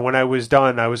 And when I was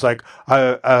done, I was like,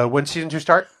 when season 2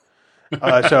 start?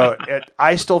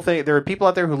 I still think there are people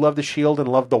out there who love The Shield and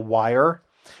love The Wire.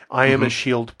 I am a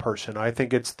Shield person. I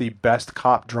think it's the best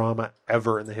cop drama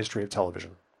ever in the history of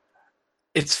television.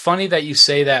 It's funny that you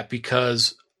say that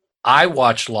because I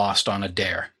watched Lost on a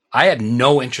dare. I had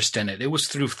no interest in it. It was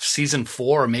through season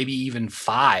 4 or maybe even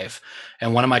 5.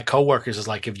 And one of my coworkers is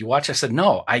like, "Have you watched?" I said,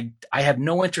 "No, I have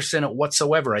no interest in it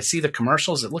whatsoever. I see the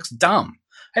commercials. It looks dumb.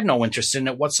 I have no interest in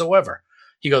it whatsoever."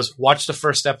 He goes, "Watch the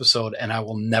first episode and I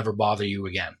will never bother you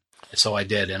again." So I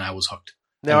did, and I was hooked.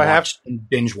 Now I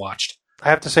binge watched. I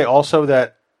have to say also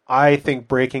that I think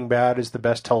Breaking Bad is the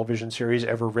best television series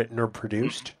ever written or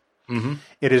produced. Mm-hmm.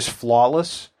 It is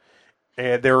flawless.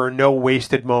 And there are no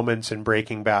wasted moments in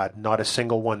Breaking Bad, not a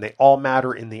single one. They all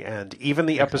matter in the end. Even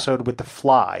the episode with the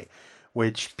fly,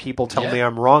 which people tell me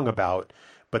I'm wrong about,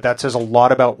 but that says a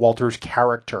lot about Walter's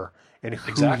character and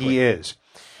who he is.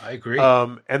 I agree.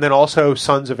 And then also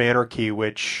Sons of Anarchy,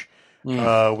 which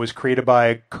was created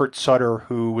by Kurt Sutter,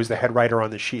 who was the head writer on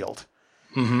The Shield.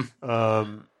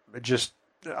 Mm-hmm.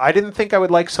 I didn't think I would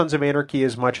like Sons of Anarchy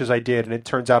as much as I did, and it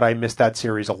turns out I missed that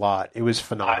series a lot. It was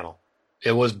phenomenal.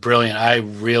 It was brilliant. I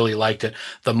really liked it.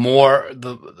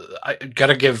 I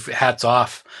gotta give hats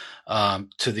off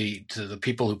to the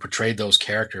people who portrayed those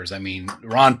characters. I mean,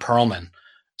 Ron Perlman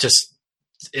just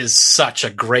is such a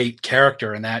great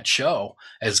character in that show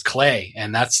as Clay,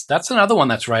 and that's another one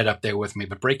that's right up there with me.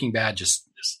 But Breaking Bad is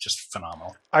just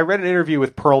phenomenal. I read an interview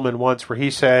with Perlman once where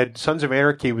he said Sons of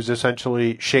Anarchy was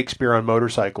essentially Shakespeare on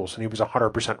motorcycles, and he was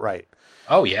 100% right.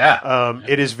 Oh yeah.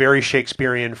 It is very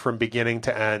Shakespearean from beginning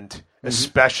to end.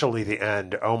 Especially the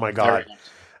end. Oh my God.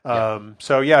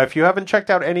 So yeah, if you haven't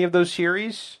checked out any of those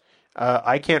series,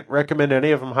 I can't recommend any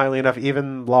of them highly enough,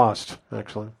 even Lost,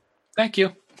 actually. Thank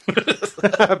you.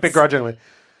 Begrudgingly.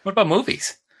 What about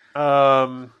movies?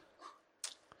 That's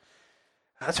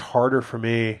harder for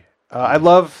me. I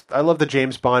love the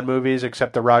James Bond movies,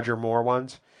 except the Roger Moore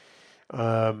ones.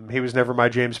 He was never my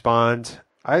James Bond.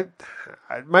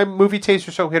 My movie tastes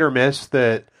are so hit or miss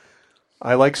that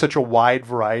I like such a wide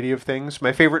variety of things.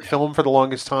 My favorite film for the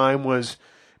longest time was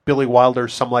Billy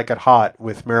Wilder's Some Like It Hot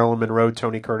with Marilyn Monroe,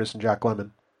 Tony Curtis, and Jack Lemmon.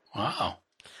 Wow.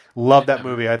 Love that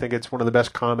movie. I think it's one of the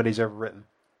best comedies ever written.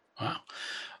 Wow.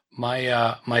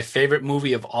 My favorite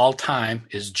movie of all time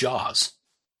is Jaws.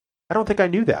 I don't think I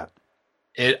knew that.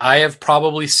 I have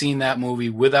probably seen that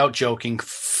movie without joking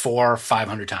 400 or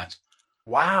 500 times.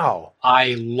 Wow.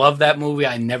 I love that movie.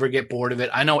 I never get bored of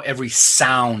it. I know every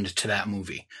sound to that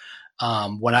movie.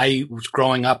 When I was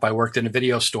growing up, I worked in a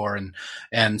video store,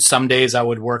 and some days I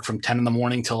would work from 10 in the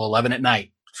morning till 11 at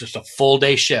night, just a full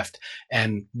day shift.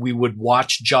 And we would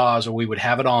watch Jaws, or we would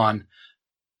have it on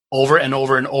over and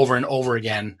over and over and over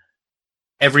again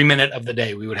every minute of the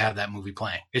day we would have that movie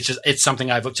playing. It's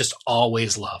something I've just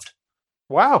always loved.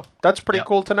 Wow, that's pretty Yep.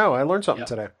 cool to know. I learned something Yep.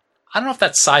 today. I don't know if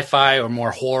that's sci-fi or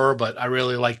more horror, but I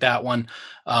really like that one.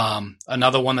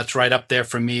 Another one that's right up there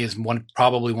for me is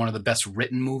probably one of the best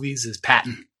written movies is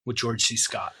Patton with George C.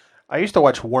 Scott. I used to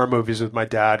watch war movies with my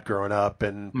dad growing up,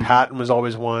 and Patton was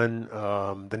always one.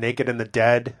 The Naked and the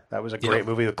Dead, that was a great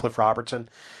movie with Cliff Robertson.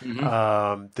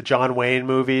 The John Wayne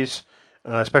movies,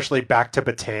 especially Back to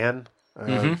Bataan.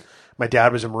 My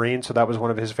dad was a Marine, so that was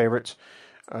one of his favorites.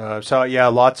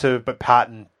 But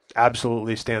Patton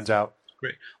absolutely stands out.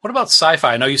 Great. What about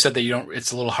sci-fi? I know you said that you don't.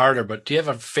 It's a little harder, but do you have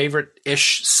a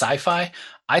favorite-ish sci-fi?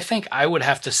 I think I would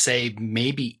have to say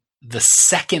maybe the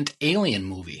second Alien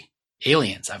movie,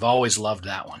 Aliens. I've always loved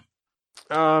that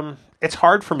one. It's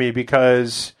hard for me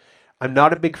because I'm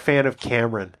not a big fan of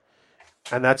Cameron,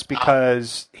 and that's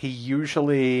because he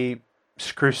usually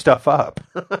screws stuff up.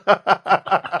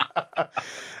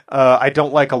 I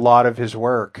don't like a lot of his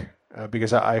work.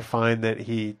 Because I find that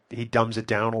he dumbs it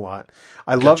down a lot.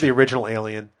 I love the original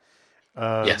Alien.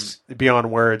 Yes.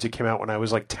 Beyond Words. It came out when I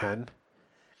was like 10.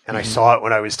 And I saw it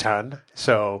when I was 10.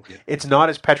 So it's not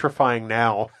as petrifying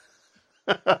now.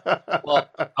 Well,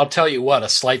 I'll tell you what, a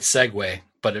slight segue,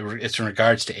 but it's in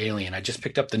regards to Alien. I just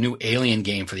picked up the new Alien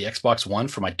game for the Xbox One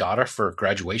for my daughter for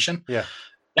graduation. Yeah.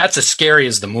 That's as scary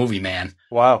as the movie, man.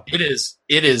 Wow.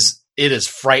 It is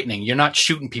frightening. You're not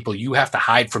shooting people. You have to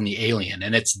hide from the alien,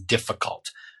 and it's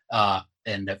difficult.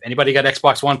 And if anybody got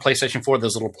Xbox One, PlayStation 4,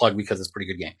 there's a little plug because it's a pretty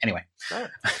good game. Anyway. Right.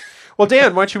 Well,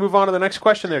 Dan, why don't you move on to the next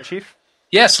question there, Chief?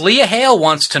 Yes, Leah Hale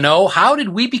wants to know, how did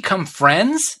we become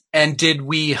friends, and did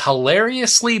we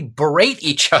hilariously berate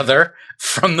each other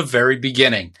from the very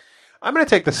beginning? I'm going to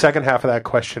take the second half of that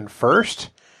question first,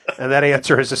 and that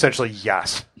answer is essentially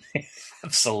yes.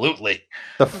 Absolutely.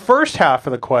 The first half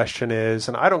of the question is,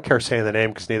 and I don't care saying the name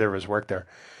because neither of us worked there.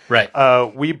 Right.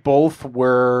 We both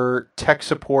were tech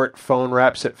support phone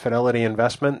reps at Fidelity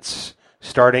Investments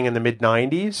starting in the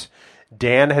mid-90s.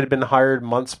 Dan had been hired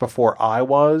months before I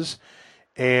was.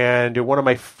 And one of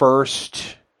my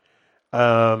first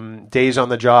days on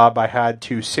the job, I had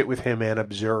to sit with him and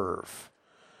observe.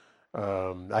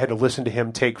 I had to listen to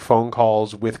him take phone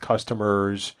calls with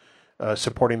customers,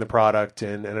 supporting the product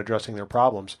and addressing their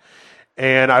problems.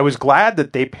 And I was glad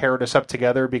that they paired us up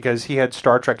together because he had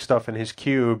Star Trek stuff in his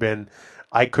cube and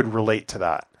I could relate to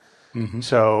that.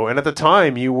 So, and at the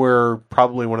time you were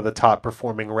probably one of the top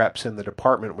performing reps in the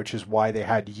department, which is why they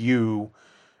had you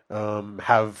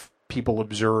have people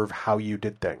observe how you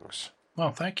did things.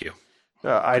 Well, thank you.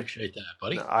 I appreciate that,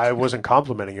 buddy. I wasn't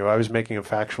complimenting you. I was making a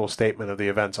factual statement of the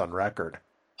events on record.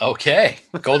 Okay.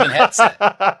 Golden headset.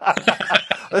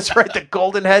 That's right. The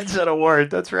Golden Headset Award.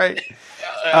 That's right.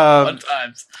 Fun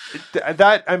times.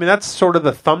 That's sort of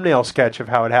the thumbnail sketch of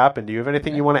how it happened. Do you have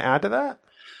anything you want to add to that?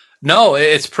 No,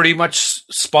 it's pretty much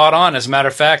spot on. As a matter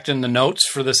of fact, in the notes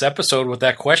for this episode with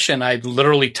that question, I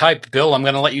literally typed, Bill, I'm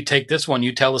going to let you take this one.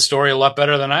 You tell the story a lot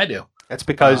better than I do. That's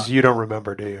because you don't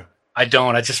remember, do you? I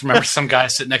don't. I just remember some guy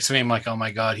sitting next to me. I'm like, oh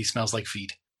my God, he smells like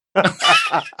feet. No,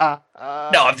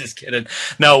 I'm just kidding.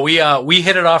 No, we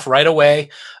hit it off right away.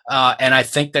 And I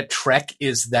think that Trek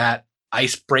is that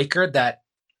icebreaker that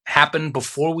happened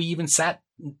before we even sat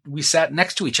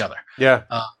next to each other. Yeah.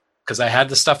 Because I had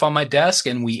the stuff on my desk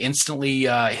and we instantly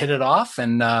hit it off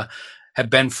and have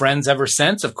been friends ever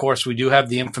since. Of course, we do have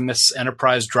the infamous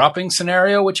Enterprise dropping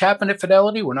scenario, which happened at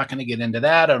Fidelity. We're not going to get into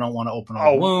that. I don't want to open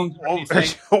all the wounds.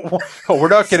 We're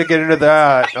not going to get into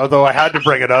that, although I had to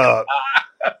bring it up.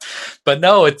 But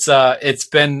no, it's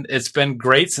been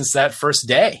great since that first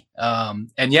day.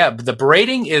 And yeah, the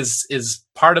berating is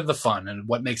part of the fun and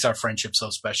what makes our friendship so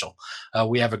special.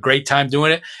 We have a great time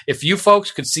doing it. If you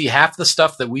folks could see half the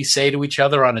stuff that we say to each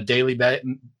other on a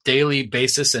daily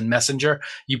basis in Messenger,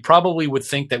 you probably would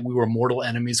think that we were mortal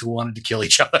enemies who wanted to kill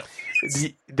each other.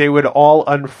 They would all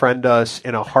unfriend us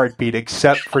in a heartbeat,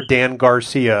 except for Dan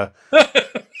Garcia,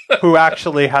 who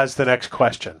actually has the next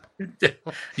question.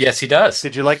 Yes, he does.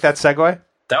 Did you like that segue?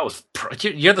 That was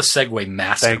you're the segue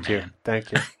master.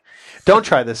 Thank you. Don't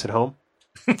try this at home.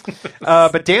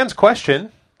 But Dan's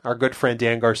question, our good friend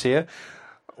Dan Garcia,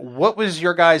 what was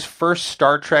your guys' first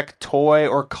Star Trek toy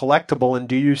or collectible, and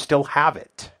do you still have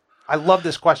it? I love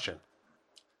this question.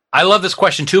 I love this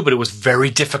question too, but it was very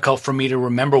difficult for me to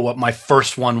remember what my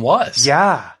first one was.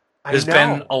 Yeah, there's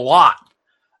been a lot.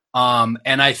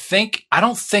 And I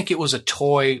don't think it was a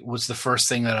toy was the first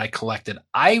thing that I collected.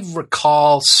 I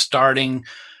recall starting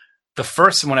the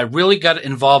first when I really got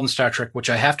involved in Star Trek, which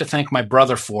I have to thank my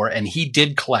brother for, and he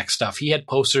did collect stuff. He had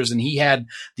posters and he had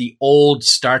the old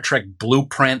Star Trek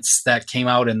blueprints that came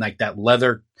out in like that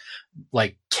leather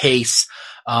like case.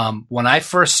 When I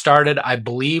first started, I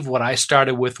believe what I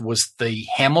started with was the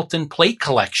Hamilton plate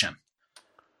collection,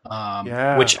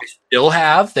 which I still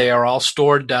have. They are all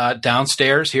stored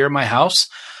downstairs here in my house.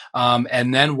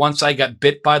 And then once I got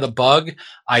bit by the bug,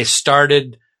 I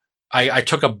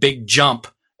took a big jump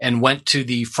and went to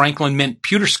the Franklin Mint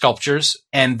pewter sculptures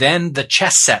and then the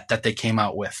chess set that they came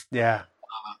out with. Yeah.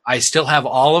 I still have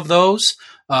all of those.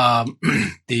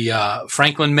 The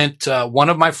Franklin Mint, one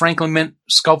of my Franklin Mint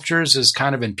sculptures is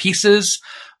kind of in pieces,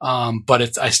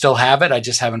 but I still have it. I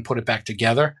just haven't put it back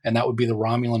together, and that would be the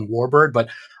Romulan Warbird. But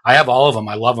I have all of them.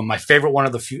 I love them. My favorite one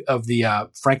of the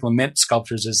Franklin Mint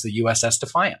sculptures is the USS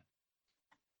Defiant.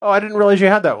 Oh, I didn't realize you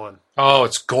had that one. Oh,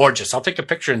 it's gorgeous. I'll take a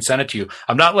picture and send it to you.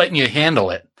 I'm not letting you handle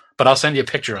it, but I'll send you a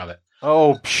picture of it.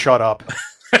 Oh, shut up.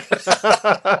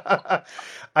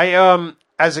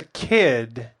 As a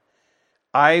kid,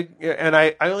 I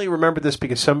only remember this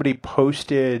because somebody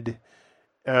posted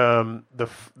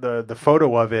the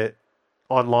photo of it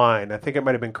online. I think it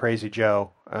might have been Crazy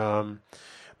Joe.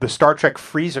 The Star Trek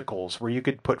Freezicles, where you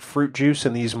could put fruit juice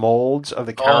in these molds of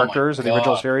the characters of the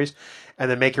original series and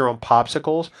then make your own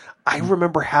popsicles. I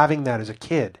remember having that as a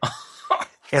kid.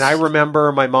 And I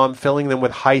remember my mom filling them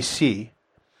with High C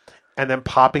and then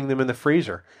popping them in the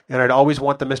freezer. And I'd always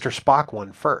want the Mr. Spock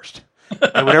one first.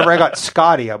 And whenever I got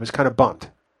Scotty, I was kind of bummed.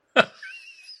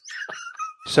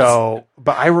 So,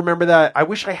 but I remember that. I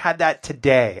wish I had that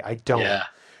today. I don't. Yeah.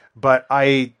 But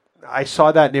I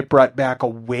saw that and it brought back a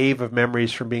wave of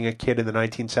memories from being a kid in the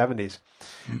 1970s.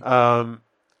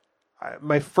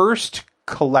 My first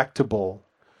collectible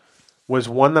was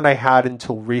one that I had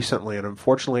until recently, and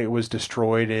unfortunately it was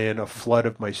destroyed in a flood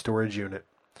of my storage unit.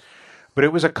 But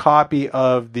it was a copy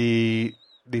of the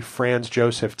Franz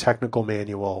Joseph technical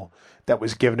manual that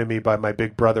was given to me by my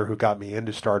big brother who got me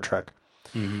into Star Trek.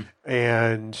 Mm-hmm.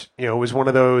 And, it was one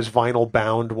of those vinyl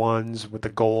bound ones with the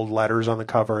gold letters on the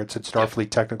cover. It said Starfleet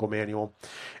Technical Manual.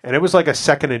 And it was like a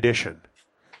second edition.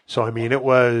 So, it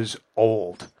was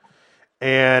old.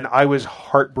 And I was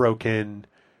heartbroken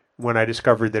when I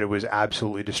discovered that it was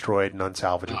absolutely destroyed and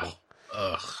unsalvageable.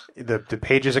 The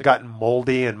pages had gotten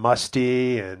moldy and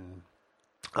musty, and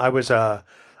I was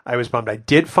bummed. I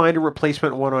did find a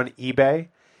replacement one on eBay.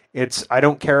 I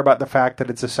don't care about the fact that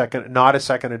it's not a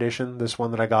second edition, this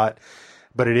one that I got,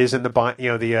 but it is in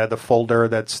the folder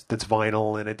that's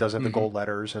vinyl, and it does have the gold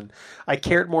letters. And I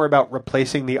cared more about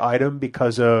replacing the item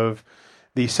because of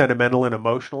the sentimental and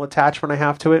emotional attachment I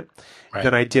have to it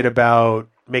than I did about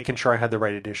making sure I had the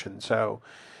right edition. So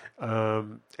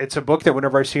it's a book that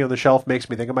whenever I see on the shelf makes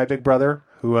me think of my big brother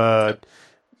who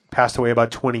passed away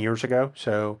about 20 years ago.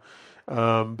 So.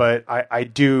 But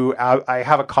I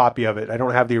have a copy of it. I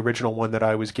don't have the original one that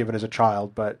I was given as a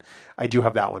child, but I do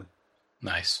have that one.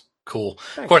 Nice. Cool.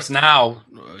 Thanks. Of course, now,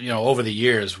 over the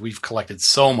years, we've collected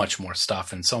so much more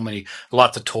stuff and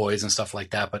lots of toys and stuff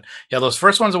like that. But yeah, those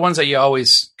first ones are ones that you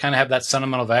always kind of have that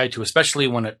sentimental value to, especially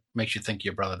when it makes you think of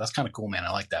your brother. That's kind of cool, man.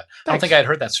 I like that. Thanks. I don't think I had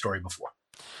heard that story before.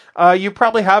 You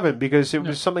probably haven't, because it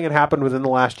was something that happened within the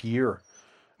last year.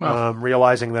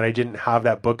 Realizing that I didn't have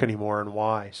that book anymore and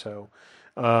why. So,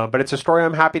 but it's a story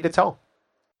I'm happy to tell.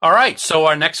 All right. So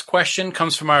our next question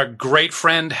comes from our great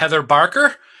friend, Heather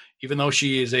Barker, even though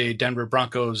she is a Denver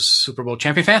Broncos Super Bowl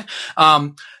champion fan.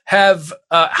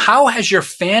 How has your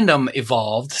fandom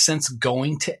evolved since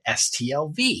going to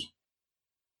STLV?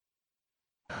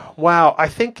 Wow. I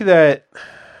think that,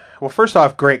 well, first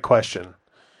off, great question.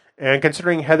 And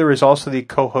considering Heather is also the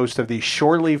co-host of the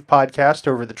Shore Leave podcast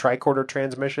over the Tricorder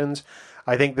Transmissions,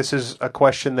 I think this is a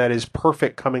question that is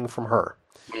perfect coming from her.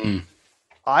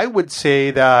 I would say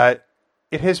that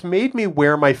it has made me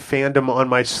wear my fandom on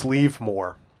my sleeve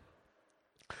more.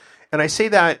 And I say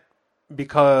that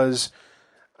because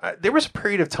there was a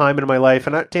period of time in my life,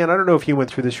 and Dan, I don't know if you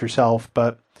went through this yourself,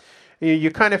 but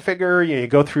you kind of figure, you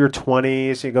go through your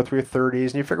 20s, you go through your 30s,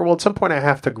 and you figure, well, at some point I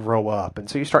have to grow up. And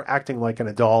so you start acting like an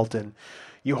adult, and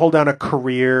you hold down a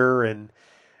career, and,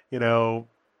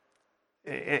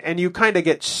 and you kind of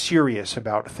get serious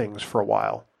about things for a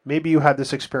while. Maybe you had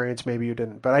this experience, maybe you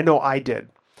didn't, but I know I did.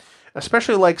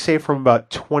 Especially say from about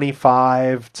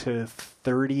 25 to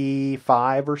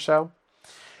 35 or so.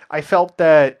 I felt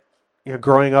that,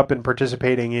 growing up and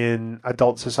participating in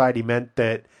adult society meant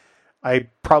that I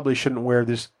probably shouldn't wear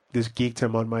this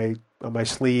geekdom on my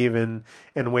sleeve and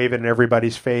wave it in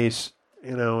everybody's face,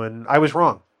 and I was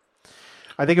wrong.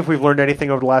 I think if we've learned anything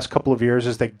over the last couple of years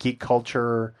is that geek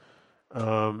culture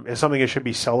is something that should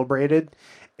be celebrated,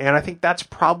 and I think that's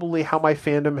probably how my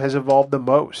fandom has evolved the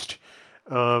most.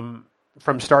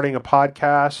 From starting a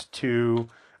podcast to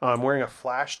I'm wearing a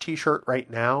Flash t-shirt right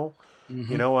now.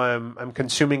 You know, I'm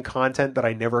consuming content that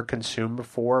I never consumed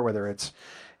before, whether it's,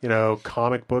 you know,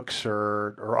 comic books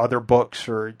or other books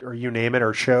or you name it,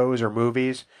 or shows or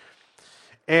movies.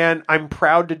 And I'm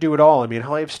proud to do it all. I mean,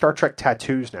 hell, I have Star Trek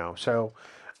tattoos now. So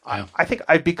I think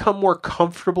I've become more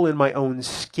comfortable in my own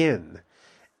skin.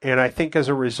 And I think as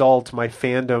a result, my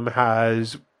fandom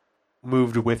has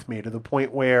moved with me to the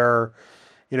point where,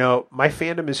 you know, my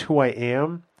fandom is who I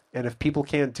am. And if people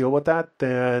can't deal with that,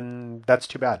 then that's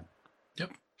too bad.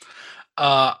 Yep.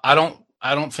 I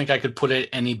don't think I could put it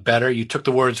any better. You took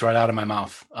the words right out of my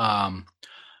mouth.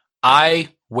 I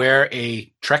wear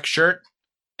a Trek shirt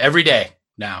every day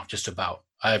now, just about.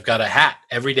 I've got a hat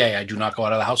every day. I do not go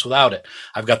out of the house without it.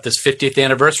 I've got this 50th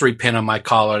anniversary pin on my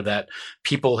collar that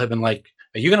people have been like,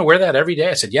 are you going to wear that every day?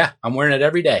 I said, yeah, I'm wearing it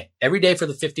every day for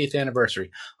the 50th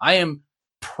anniversary. I am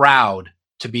proud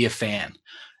to be a fan.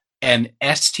 And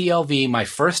STLV, my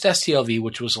first STLV,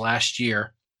 which was last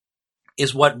year,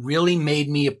 is what really made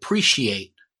me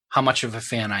appreciate how much of a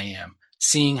fan I am,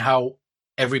 seeing how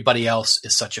everybody else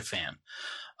is such a fan.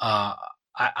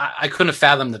 I couldn't have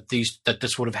fathomed that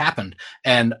this would have happened.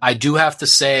 And I do have to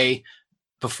say,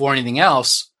 before anything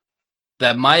else,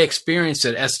 that my experience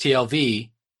at STLV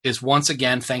is once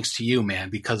again thanks to you, man,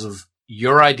 because of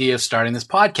your idea of starting this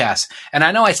podcast. And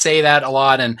I know I say that a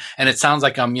lot, and it sounds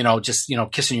like I'm, just,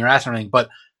 kissing your ass or anything, but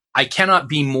I cannot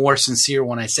be more sincere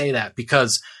when I say that,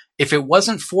 because if it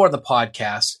wasn't for the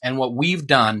podcast and what we've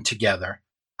done together,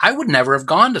 I would never have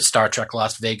gone to Star Trek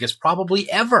Las Vegas, probably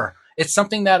ever. It's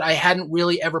something that I hadn't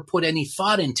really ever put any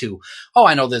thought into. Oh,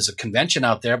 I know there's a convention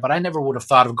out there, but I never would have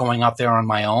thought of going out there on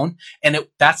my own. And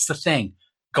that's the thing.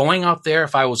 Going out there,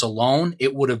 if I was alone,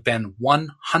 it would have been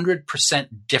 100%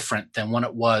 different than when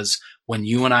it was when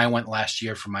you and I went last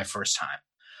year for my first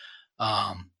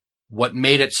time. What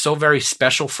made it so very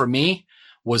special for me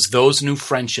was those new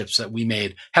friendships that we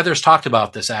made. Heather's talked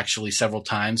about this actually several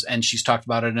times, and she's talked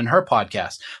about it in her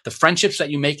podcast. The friendships that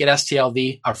you make at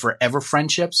STLV are forever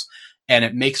friendships, and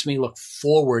it makes me look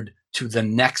forward to the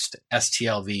next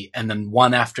STLV and then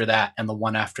one after that and the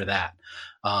one after that.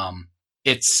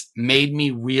 It's made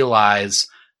me realize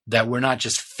that we're not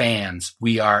just fans,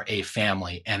 we are a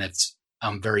family, and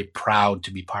I'm very proud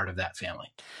to be part of that family.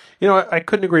 I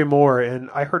couldn't agree more, and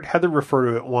I heard Heather refer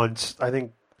to it once. I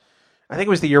think it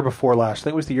was the year before last. I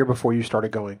think it was the year before you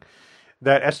started going.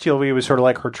 That STLV was sort of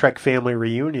like her Trek family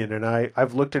reunion, and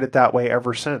I've looked at it that way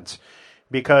ever since.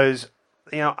 Because,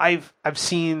 I've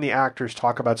seen the actors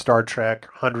talk about Star Trek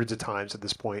hundreds of times at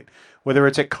this point, whether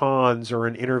it's at cons or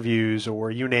in interviews or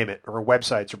you name it, or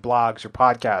websites or blogs or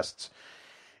podcasts.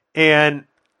 And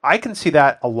I can see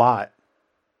that a lot.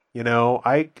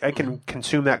 I can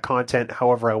consume that content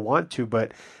however I want to,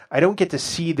 but I don't get to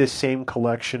see the same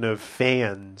collection of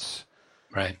fans.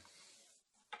 Right.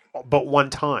 But one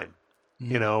time,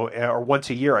 or once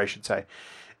a year, I should say.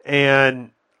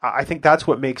 And I think that's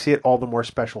what makes it all the more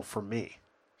special for me.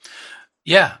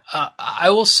 Yeah. I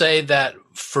will say that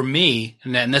for me,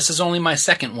 and this is only my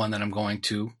second one that I'm going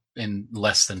to in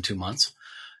less than 2 months,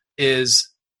 is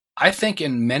I think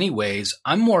in many ways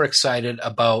I'm more excited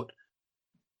about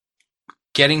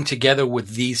getting together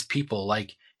with these people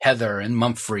like Heather and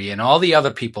Mumphrey and all the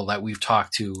other people that we've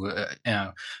talked to,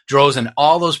 Droz and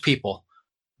all those people,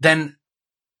 than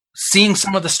seeing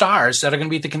some of the stars that are going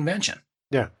to be at the convention.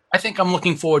 Yeah. I think I'm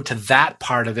looking forward to that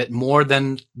part of it more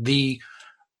than the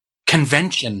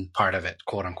convention part of it,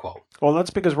 quote unquote. Well, that's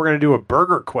because we're going to do a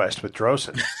burger quest with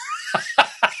Drosen.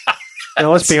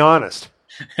 Let's be honest.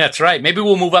 That's right. Maybe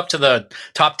we'll move up to the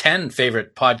top 10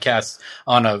 favorite podcasts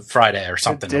on a Friday or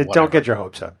something. Don't get your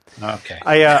hopes up. Okay.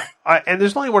 And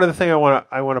there's only one other thing I want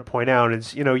to point out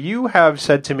is, you have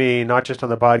said to me, not just on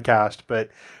the podcast, but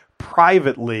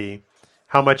privately,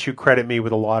 how much you credit me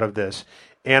with a lot of this.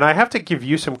 And I have to give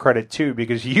you some credit too,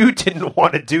 because you didn't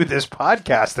want to do this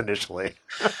podcast initially.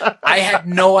 I had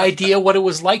no idea what it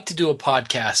was like to do a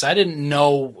podcast. I didn't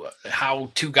know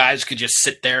how two guys could just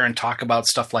sit there and talk about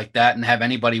stuff like that and have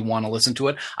anybody want to listen to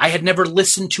it. I had never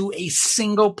listened to a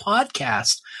single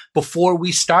podcast before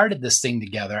we started this thing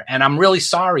together. And I'm really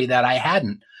sorry that I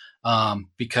hadn't,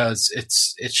 because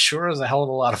it sure is a hell of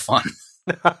a lot of fun.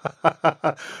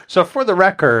 So for the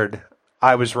record,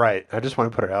 I was right. I just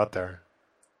want to put it out there.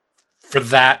 For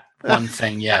that one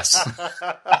thing, yes.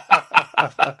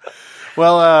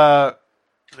 Well,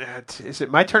 is it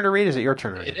my turn to read? Is it your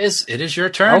turn to read? It is your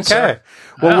turn. Okay. Sir.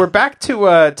 Well, we're back to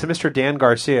Mr. Dan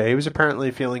Garcia. He was apparently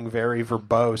feeling very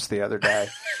verbose the other day.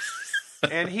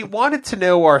 And he wanted to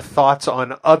know our thoughts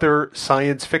on other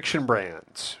science fiction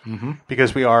brands. Mm-hmm.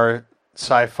 Because we are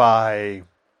sci-fi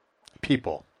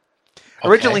people.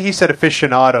 Originally, he said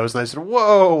aficionados, and I said,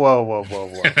 whoa.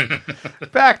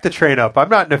 Back the train up. I'm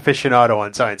not an aficionado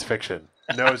on science fiction.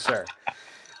 No, sir.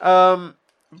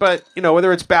 But,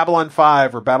 whether it's Babylon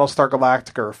 5 or Battlestar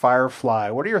Galactica or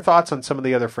Firefly, what are your thoughts on some of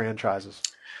the other franchises?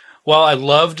 Well, I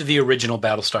loved the original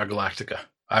Battlestar Galactica.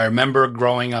 I remember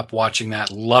growing up watching that,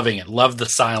 loving it. Loved the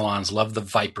Cylons, loved the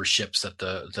Viper ships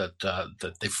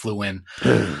that they flew in.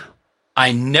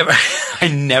 I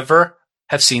never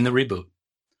have seen the reboot.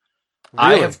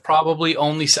 Really? I have probably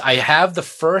I have the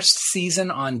first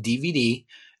season on DVD,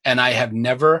 and I have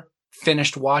never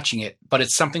finished watching it, but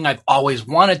it's something I've always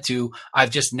wanted to. I've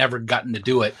just never gotten to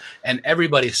do it. And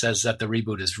everybody says that the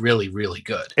reboot is really, really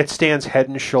good. It stands head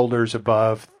and shoulders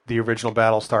above the original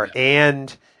Battlestar,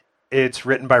 and it's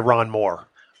written by Ron Moore.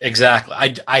 Exactly.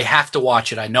 I have to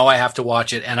watch it. I know I have to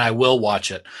watch it, and I will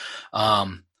watch it.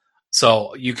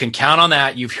 So you can count on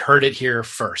that. You've heard it here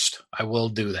first. I will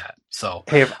do that. So,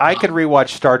 hey, if I could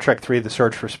rewatch Star Trek III: The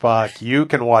Search for Spock, you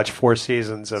can watch 4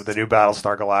 seasons of the new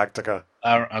Battlestar Galactica.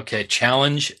 Okay,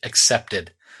 challenge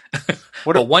accepted.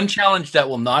 But one challenge that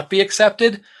will not be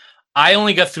accepted, I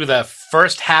only got through the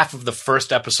first half of the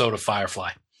first episode of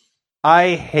Firefly.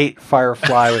 I hate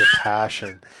Firefly with a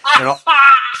passion.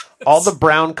 All the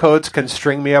brown coats can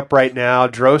string me up right now.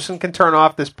 Drosen can turn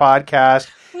off this podcast.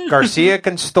 Garcia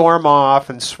can storm off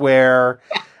and swear.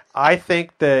 I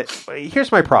think that...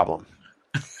 Here's my problem.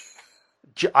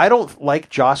 I don't like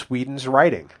Joss Whedon's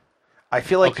writing. I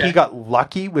feel like he got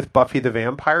lucky with Buffy the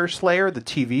Vampire Slayer, the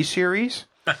TV series,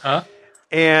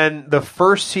 and the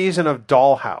first season of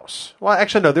Dollhouse. Well,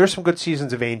 actually, no, there's some good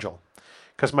seasons of Angel,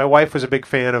 because my wife was a big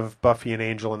fan of Buffy and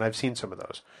Angel, and I've seen some of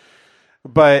those.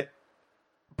 But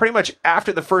pretty much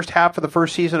after the first half of the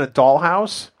first season of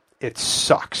Dollhouse, it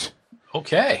sucks.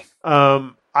 Okay.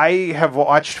 I have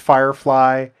watched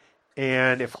Firefly,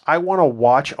 and if I want to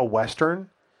watch a Western,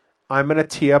 I'm going to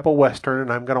tee up a Western,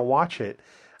 and I'm going to watch it.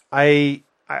 I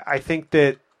think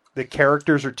that the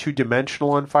characters are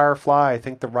two-dimensional on Firefly. I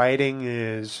think the writing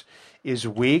is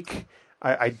weak.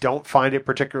 I don't find it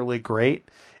particularly great.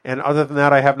 And other than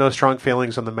that, I have no strong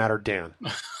feelings on the matter, Dan.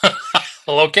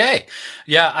 Well, okay.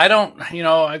 Yeah, I don't,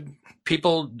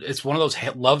 people, it's one of those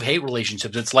love-hate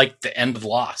relationships. It's like the end of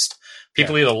Lost.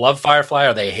 People either love Firefly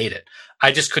or they hate it.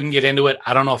 I just couldn't get into it.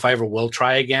 I don't know if I ever will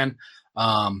try again.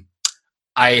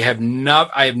 I have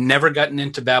never gotten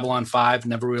into Babylon 5,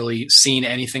 never really seen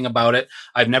anything about it.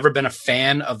 I've never been a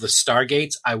fan of the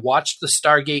Stargates. I watched the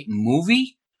Stargate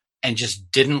movie and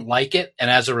just didn't like it. And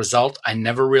as a result, I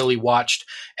never really watched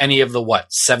any of the,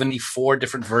 74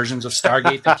 different versions of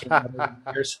Stargate that came out over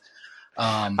the years.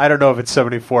 I don't know if it's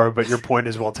 74, but your point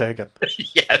is well taken.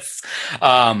 Yes.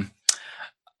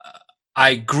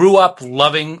 I grew up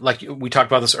loving, like we talked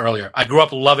about this earlier, I grew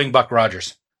up loving Buck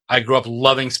Rogers. I grew up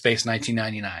loving Space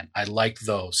 1999. I liked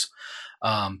those.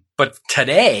 But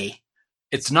today,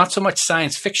 it's not so much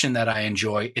science fiction that I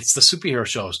enjoy. It's the superhero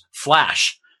shows.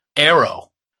 Flash,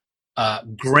 Arrow,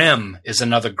 Grimm is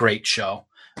another great show.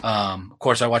 Of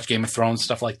course, I watch Game of Thrones,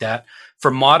 stuff like that.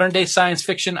 For modern day science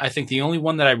fiction, I think the only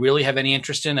one that I really have any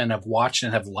interest in and have watched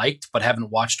and have liked, but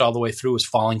haven't watched all the way through is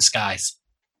Falling Skies.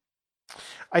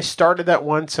 I started that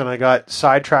once and I got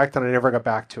sidetracked and I never got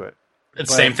back to it. It's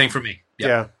the same thing for me.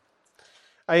 Yep.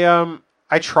 Yeah.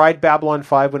 I tried Babylon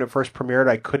 5 when it first premiered.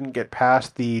 I couldn't get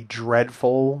past the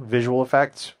dreadful visual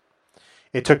effects.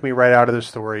 It took me right out of the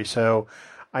story, so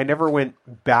I never went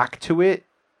back to it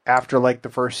after like the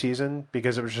first season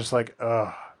because it was just like,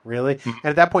 ugh, really? Mm-hmm. And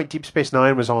at that point, Deep Space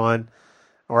Nine was on,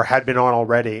 or had been on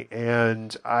already,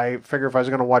 and I figured if I was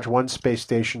going to watch one space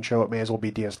station show, it may as well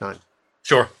be DS9.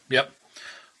 Sure. Yep.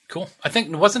 Cool. I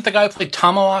think, wasn't the guy who played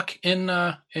Tomahawk in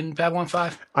Babylon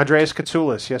 5? Andreas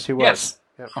Katsoulis. Yes, he was. Yes.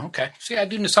 Yep. Oh, okay. See, I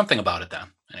do know something about it then.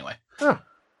 Anyway. Huh.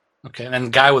 Okay. And then the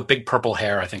guy with big purple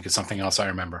hair, I think, is something else I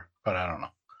remember, but I don't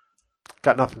know.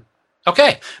 Got nothing.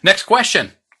 Okay. Next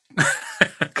question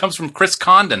comes from Chris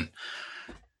Condon.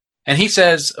 And he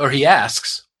says, or he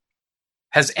asks,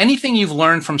 has anything you've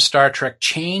learned from Star Trek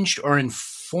changed or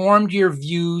informed your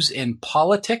views in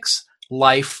politics,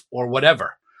 life, or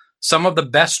whatever? Some of the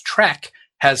best Trek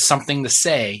has something to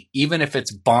say, even if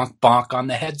it's bonk bonk on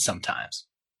the head sometimes.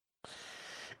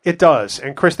 It does.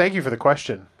 And Chris, thank you for the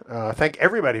question. Thank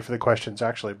everybody for the questions,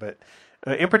 actually, but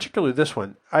in particular this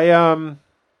one. It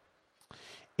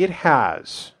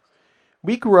has.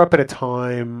 We grew up at a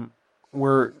time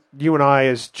where you and I,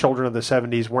 as children of the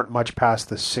 70s, weren't much past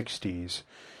the 60s.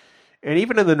 And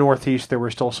even in the Northeast, there were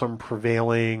still some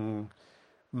prevailing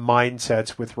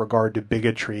mindsets with regard to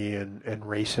bigotry and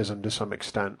racism to some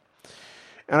extent.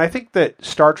 And I think that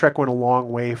Star Trek went a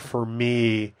long way for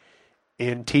me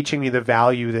in teaching me the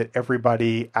value that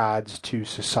everybody adds to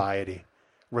society,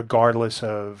 regardless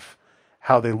of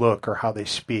how they look or how they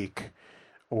speak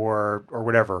or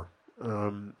whatever.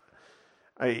 Let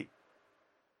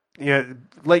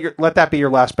that be your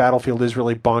last battlefield is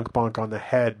really bonk on the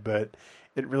head, but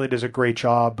it really does a great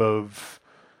job of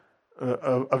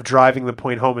driving the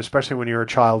point home, especially when you're a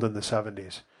child in the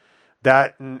 70s.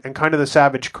 That and kind of the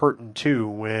Savage Curtain too,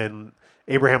 when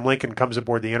Abraham Lincoln comes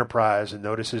aboard the Enterprise and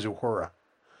notices Uhura,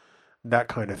 that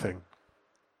kind of thing.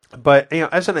 But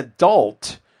as an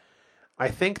adult, I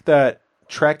think that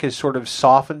Trek has sort of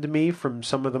softened me from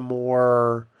some of the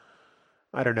more,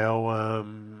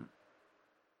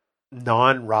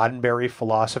 non-Roddenberry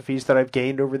philosophies that I've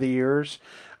gained over the years.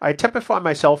 I typify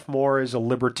myself more as a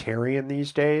libertarian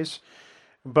these days,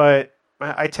 but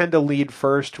I tend to lead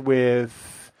first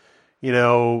with,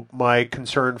 my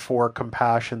concern for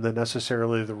compassion than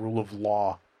necessarily the rule of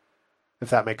law, if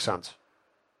that makes sense.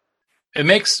 It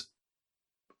makes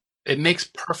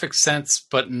perfect sense,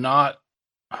 but not.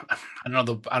 I don't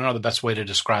know the best way to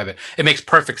describe it. It makes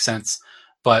perfect sense,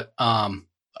 but I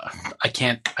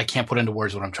can't put into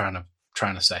words what I'm trying to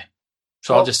say.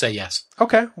 So I'll just say yes.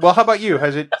 Okay. Well, how about you?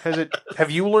 Have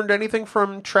you learned anything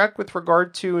from Trek with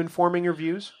regard to informing your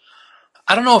views?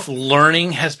 I don't know if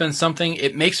learning has been something.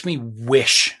 It makes me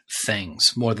wish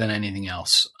things more than anything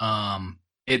else.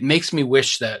 It makes me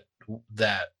wish that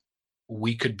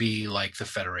we could be like the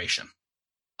Federation.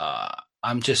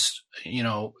 I'm just,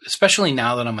 especially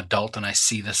now that I'm adult and I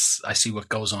see what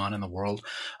goes on in the world.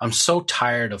 I'm so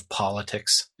tired of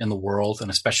politics in the world and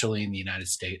especially in the United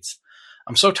States.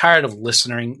 I'm so tired of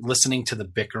listening to the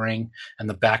bickering and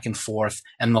the back and forth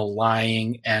and the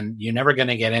lying and you're never going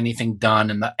to get anything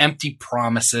done and the empty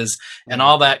promises and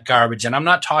all that garbage. And I'm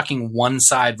not talking one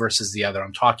side versus the other.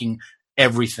 I'm talking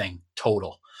everything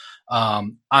total.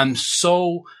 I'm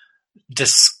so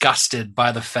disgusted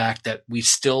by the fact that we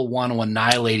still want to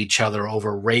annihilate each other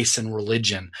over race and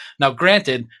religion. Now,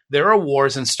 granted, there are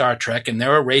wars in Star Trek and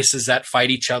there are races that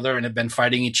fight each other and have been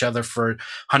fighting each other for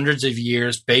hundreds of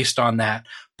years based on that.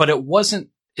 But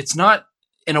it's not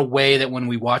in a way that when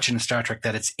we watch it in Star Trek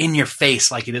that it's in your face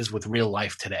like it is with real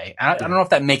life today. I don't know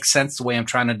if that makes sense the way I'm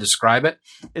trying to describe it.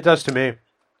 It does to me.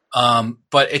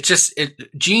 But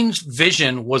Gene's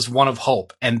vision was one of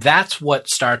hope. And that's what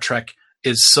Star Trek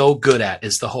is so good at,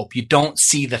 is the hope. You don't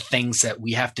see the things that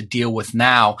we have to deal with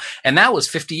now. And that was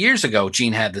 50 years ago,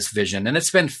 Gene had this vision. And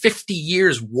it's been 50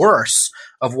 years worse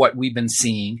of what we've been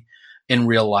seeing in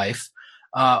real life.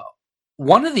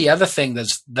 One of the other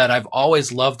things that I've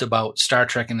always loved about Star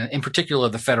Trek, and in particular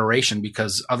the Federation,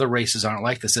 because other races aren't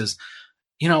like this, is,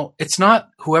 it's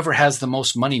not whoever has the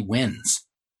most money wins.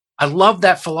 I love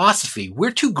that philosophy.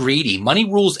 We're too greedy. Money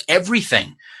rules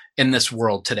everything in this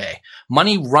world today.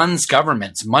 Money runs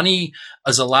governments. Money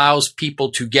allows people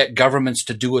to get governments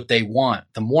to do what they want.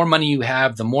 The more money you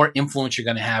have, the more influence you're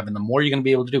going to have and the more you're going to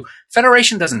be able to do.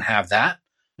 Federation doesn't have that.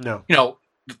 No.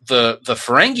 The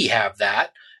Ferengi have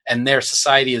that and their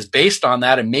society is based on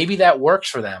that and maybe that works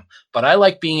for them. But I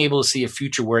like being able to see a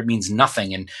future where it means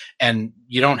nothing and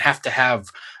you don't have to have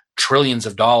trillions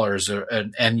of dollars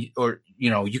or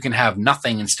you can have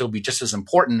nothing and still be just as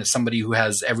important as somebody who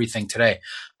has everything today.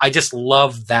 I just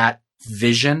love that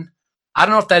vision. I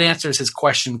don't know if that answers his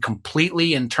question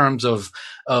completely in terms of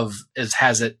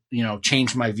has it,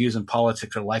 changed my views in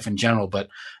politics or life in general, but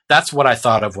that's what I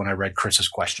thought of when I read Chris's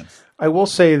question. I will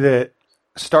say that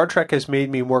Star Trek has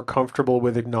made me more comfortable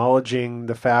with acknowledging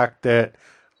the fact that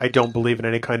I don't believe in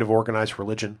any kind of organized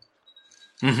religion.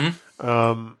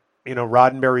 Mm-hmm.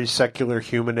 Roddenberry's secular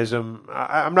humanism.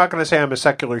 I'm not going to say I'm a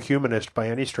secular humanist by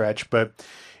any stretch, but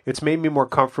it's made me more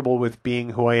comfortable with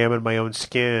being who I am in my own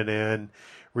skin and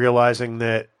realizing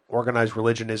that organized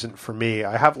religion isn't for me.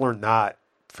 I have learned that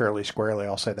fairly squarely.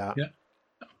 I'll say that. Yeah.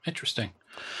 Interesting.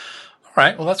 All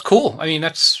right. Well, that's cool. I mean,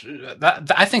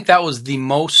 I think that was the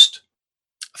most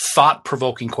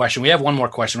thought-provoking question. We have one more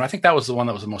question, but I think that was the one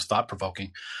that was the most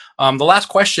thought-provoking. The last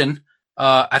question,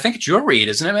 I think it's your read,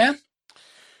 isn't it, man?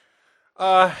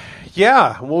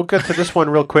 Yeah, we'll get to this one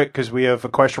real quick because we have a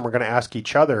question we're going to ask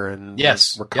each other, and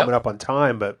yes, we're coming up on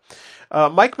time. But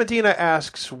Mike Medina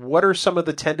asks, what are some of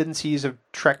the tendencies of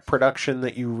Trek production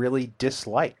that you really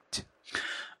disliked?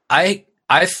 I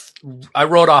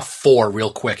wrote off 4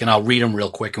 real quick, and I'll read them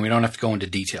real quick, and we don't have to go into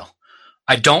detail.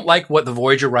 I don't like what the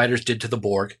Voyager writers did to the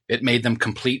Borg. It made them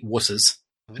complete wusses.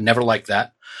 I never liked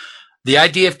that. The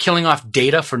idea of killing off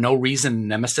Data for no reason in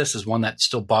Nemesis is one that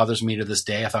still bothers me to this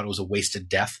day. I thought it was a wasted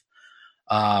death.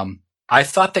 I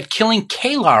thought that killing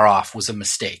K'Ehleyr off was a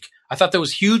mistake. I thought there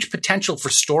was huge potential for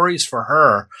stories for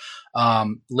her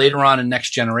later on in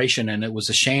Next Generation, and it was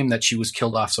a shame that she was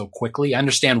killed off so quickly. I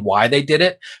understand why they did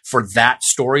it for that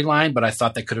storyline, but I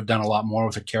thought they could have done a lot more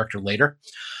with her character later.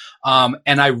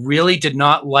 And I really did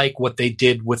not like what they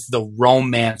did with the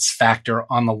romance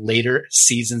factor on the later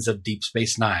seasons of Deep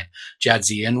Space Nine.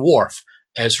 Jadzia and Worf,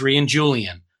 Ezri and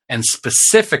Julian, and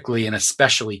specifically and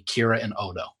especially Kira and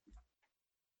Odo.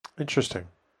 Interesting.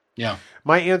 Yeah.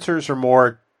 My answers are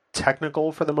more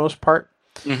technical for the most part.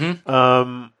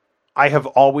 Mm-hmm. I have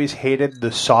always hated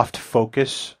the soft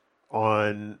focus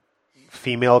on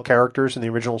female characters in the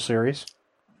original series.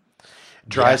 It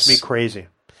drives me crazy.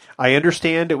 I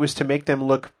understand it was to make them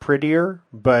look prettier,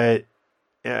 but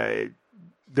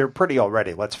they're pretty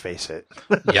already, let's face it.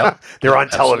 Yep. They're on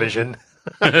television.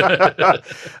 I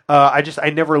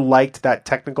never liked that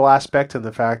technical aspect and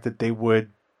the fact that they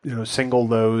would, single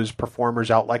those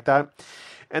performers out like that.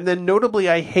 And then notably,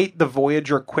 I hate the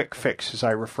Voyager quick fix, as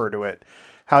I refer to it.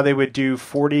 How they would do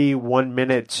 41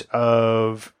 minutes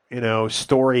of,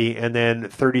 story and then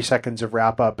 30 seconds of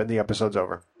wrap up and the episode's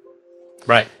over.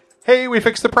 Right. Hey, we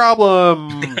fixed the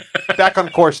problem. Back on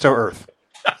course to Earth.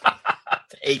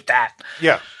 Hate that.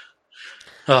 Yeah.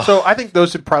 Ugh. So I think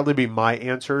those would probably be my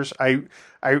answers. I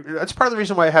that's part of the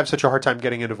reason why I have such a hard time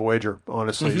getting into Voyager,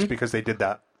 honestly, is because they did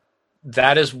that.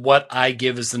 That is what I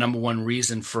give as the number one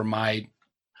reason for my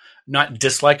not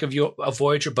dislike of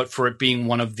Voyager, but for it being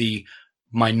one of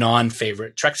my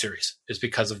non-favorite Trek series, is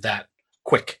because of that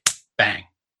quick bang.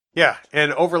 Yeah,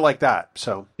 and over like that.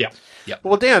 So yeah.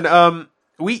 Well, Dan,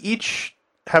 we each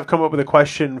have come up with a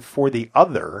question for the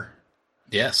other.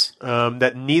 Yes.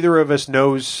 That neither of us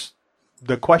knows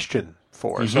the question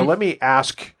for. Mm-hmm. So let me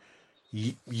ask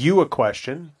you a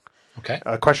question. Okay.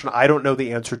 A question I don't know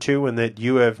the answer to and that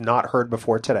you have not heard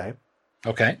before today.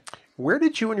 Okay. Where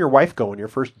did you and your wife go on your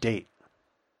first date?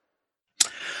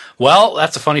 Well,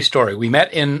 that's a funny story. We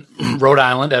met in Rhode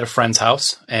Island at a friend's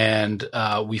house, and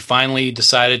we finally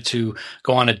decided to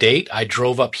go on a date. I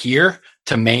drove up here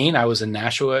to Maine. I was in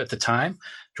Nashua at the time.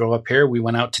 Drove up here. We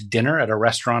went out to dinner at a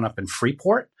restaurant up in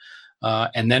Freeport.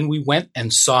 And then we went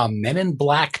and saw Men in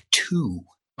Black 2.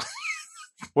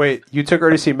 Wait, you took her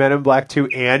to see Men in Black 2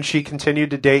 and she continued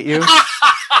to date you?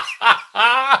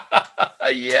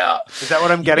 Yeah. Is that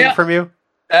what I'm getting from you?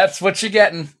 That's what you're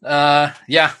getting.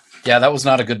 Yeah, that was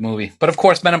not a good movie. But of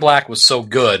course, Men in Black was so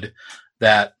good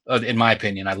that, in my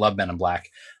opinion, I love Men in Black,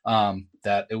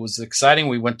 that it was exciting.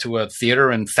 We went to a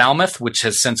theater in Falmouth, which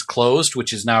has since closed,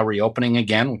 which is now reopening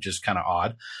again, which is kind of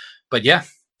odd. But yeah.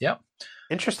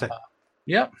 Interesting.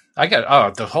 Yeah, I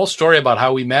got the whole story about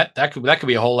how we met. That could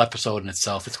be a whole episode in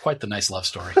itself. It's quite the nice love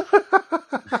story.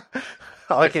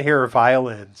 All I can hear are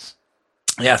violins.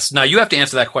 Yes. Now you have to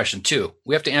answer that question too.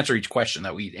 We have to answer each question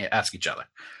that we ask each other.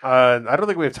 I don't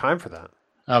think we have time for that.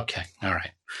 Okay. All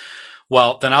right.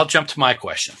 Well, then I'll jump to my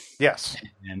question. Yes.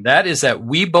 And that is that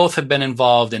we both have been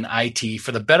involved in IT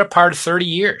for the better part of 30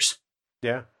 years.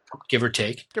 Yeah. Give or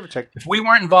take. Give or take. If we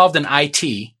weren't involved in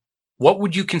IT, what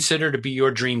would you consider to be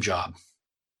your dream job?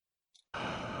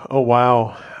 Oh,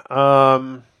 wow.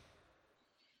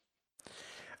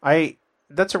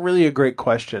 That's a great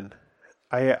question.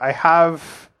 I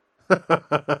have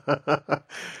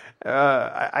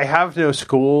I have no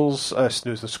schools. I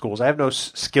have no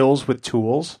skills with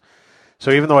tools.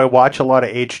 So even though I watch a lot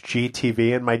of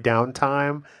HGTV in my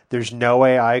downtime, there's no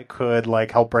way I could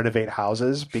help renovate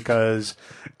houses because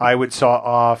I would saw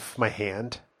off my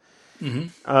hand.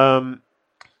 Mm-hmm.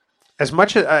 As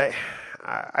much as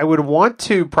I would want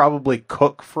to probably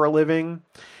cook for a living,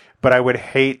 but I would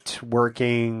hate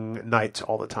working nights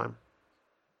all the time.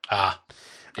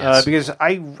 Yes. Because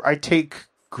I take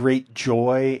great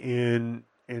joy in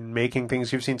making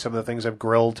things. You've seen some of the things I've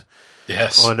grilled.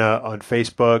 Yes. On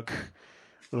Facebook.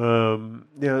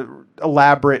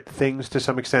 Elaborate things to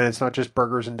some extent. It's not just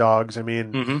burgers and dogs. I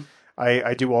mean, mm-hmm.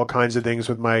 I do all kinds of things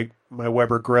with my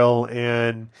Weber grill,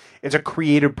 and it's a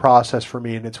creative process for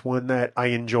me, and it's one that I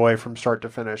enjoy from start to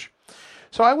finish.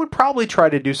 So I would probably try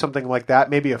to do something like that,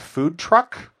 maybe a food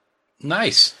truck.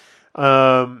 Nice.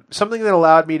 Something that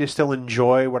allowed me to still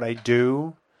enjoy what I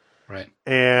do. Right.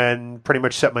 And pretty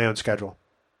much set my own schedule.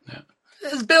 Yeah.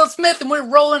 This is Bill Smith, and we're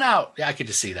rolling out. Yeah, I could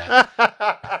just see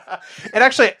that. And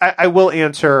actually, I will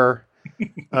answer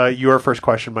your first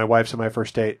question. My wife's on my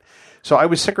first date. So I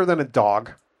was sicker than a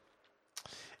dog.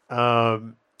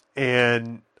 And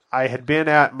I had been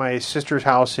at my sister's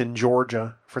house in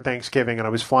Georgia for Thanksgiving, and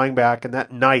I was flying back. And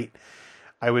that night,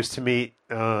 I was to meet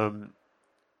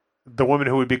the woman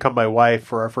who would become my wife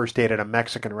for our first date at a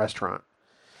Mexican restaurant.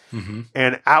 Mm-hmm.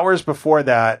 And hours before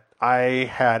that, I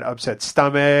had upset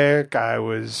stomach. I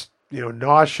was,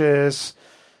 nauseous.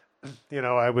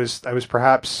 I was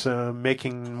perhaps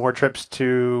making more trips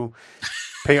to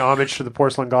pay homage to the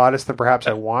porcelain goddess than perhaps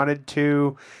I wanted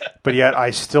to, but yet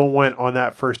I still went on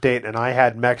that first date, and I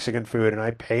had Mexican food, and I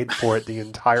paid for it the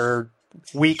entire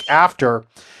week after,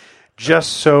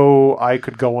 just so I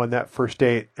could go on that first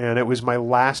date. And it was my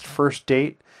last first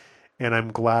date, and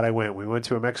I'm glad I went. We went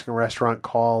to a Mexican restaurant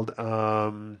called,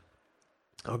 oh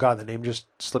God, the name just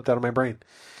slipped out of my brain.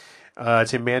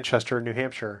 It's in Manchester, New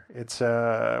Hampshire. It's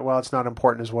it's not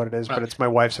important as what it is, but it's my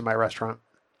wife's and my restaurant.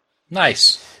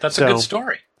 Nice. That's a good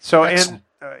story. So, excellent.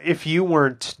 And if you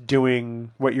weren't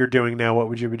doing what you're doing now, what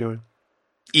would you be doing?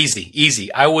 Easy.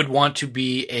 I would want to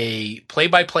be a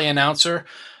play-by-play announcer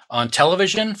on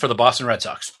television for the Boston Red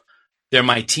Sox. They're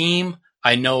my team.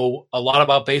 I know a lot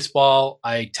about baseball.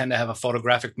 I tend to have a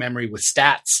photographic memory with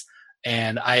stats,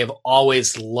 and I have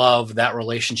always loved that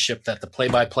relationship that the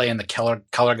play-by-play and the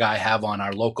color guy have on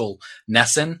our local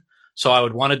NESN. So I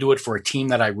would want to do it for a team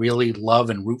that I really love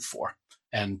and root for.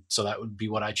 And so that would be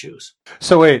what I choose.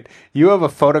 So wait, you have a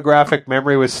photographic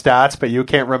memory with stats, but you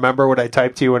can't remember what I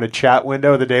typed to you in a chat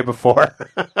window the day before?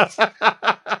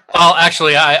 Well,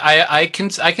 actually, I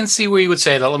can see where you would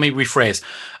say that. Let me rephrase.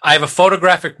 I have a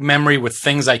photographic memory with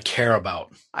things I care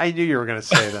about. I knew you were going to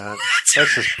say that.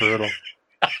 That's just brutal.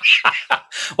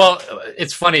 Well,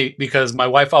 it's funny because my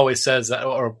wife always says that,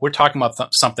 or we're talking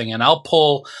about something, and I'll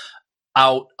pull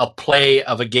out a play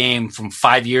of a game from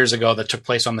 5 years ago that took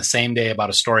place on the same day about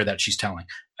a story that she's telling.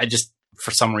 I just,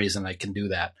 for some reason, I can do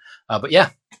that. But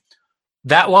yeah,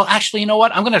 actually, you know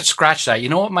what? I'm going to scratch that. You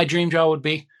know what my dream job would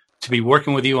be? To be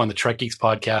working with you on the Trek Geeks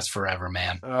podcast forever,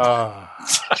 man.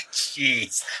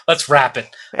 Jeez. Let's wrap it.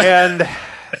 And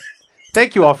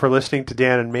thank you all for listening to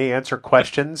Dan and me answer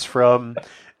questions from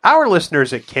our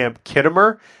listeners at Camp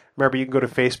Kittimer. Remember, you can go to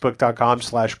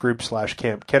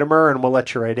facebook.com/group/Camp Kittimer, and we'll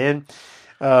let you right in.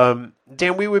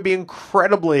 Dan, we would be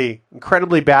incredibly,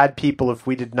 incredibly bad people if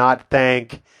we did not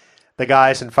thank the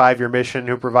guys in 5 Year Mission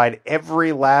who provide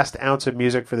every last ounce of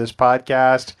music for this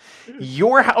podcast.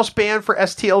 Your house band for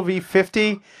STLV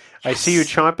 50. I see you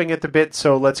chomping at the bit,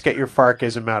 so let's get your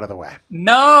Farkism out of the way.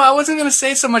 No, I wasn't going to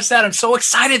say so much that. I'm so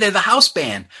excited they're the house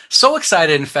band. So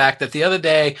excited, in fact, that the other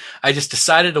day I just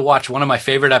decided to watch one of my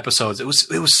favorite episodes. It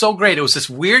was so great. It was this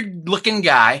weird-looking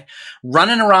guy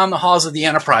running around the halls of the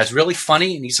Enterprise, really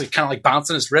funny, and he's kind of like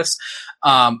bouncing his wrists.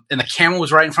 And the camera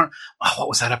was right in front. Oh, what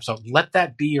was that episode? Let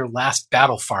That Be Your Last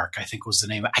Battle, Fark, I think was the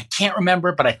name. I can't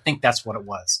remember, but I think that's what it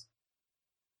was.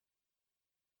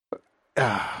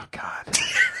 Oh, God.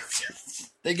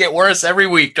 They get worse every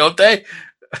week, don't they?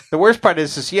 The worst part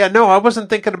is, no, I wasn't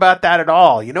thinking about that at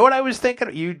all. You know what I was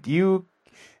thinking? You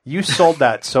sold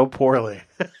that so poorly.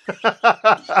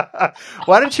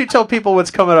 Why don't you tell people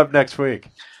what's coming up next week?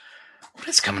 What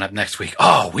is coming up next week?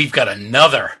 Oh, we've got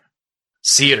another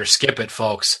See It or Skip It,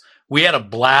 folks. We had a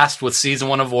blast with season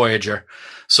 1 of Voyager.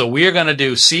 So we are going to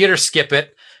do See It or Skip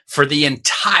It for the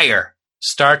entire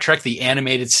Star Trek The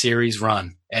Animated Series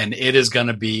run. And it is going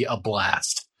to be a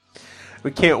blast. We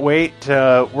can't wait.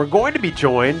 We're going to be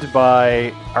joined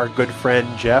by our good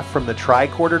friend Jeff from the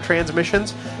Tricorder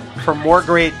Transmissions. For more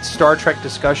great Star Trek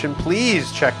discussion,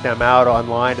 please check them out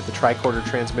online at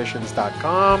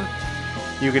thetricordertransmissions.com.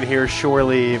 You can hear Shore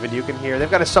Leave, and you can hear...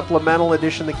 They've got a supplemental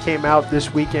edition that came out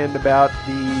this weekend about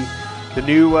the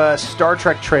new Star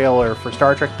Trek trailer for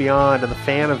Star Trek Beyond and the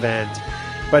fan event.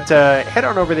 But head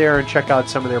on over there and check out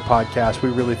some of their podcasts. We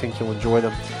really think you'll enjoy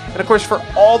them. And, of course, for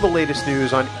all the latest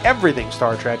news on everything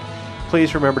Star Trek,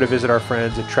 please remember to visit our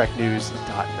friends at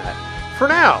treknews.net. For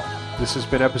now, this has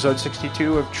been episode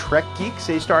 62 of Trek Geeks,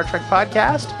 a Star Trek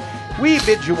podcast. We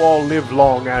bid you all live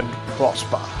long and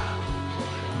prosper.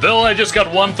 Bill, I just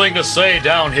got one thing to say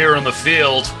down here in the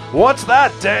field. What's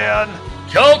that, Dan?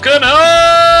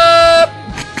 Coconut!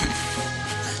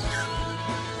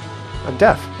 I'm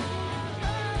deaf.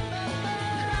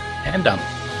 And dumb.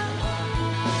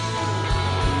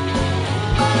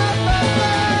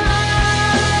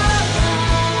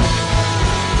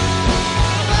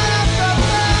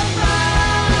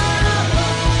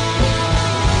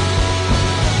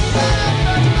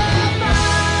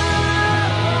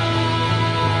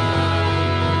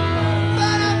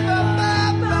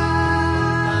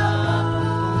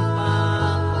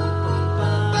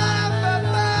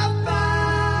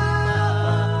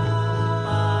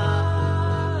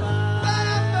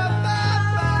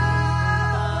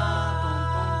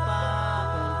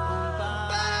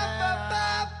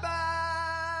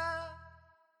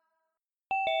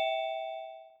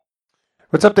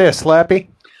 What's up there, Slappy?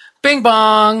 Bing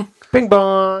bong. Bing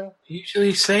bong. You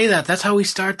usually say that. That's how we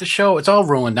start the show. It's all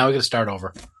ruined. Now we got to start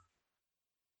over.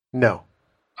 No.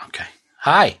 Okay.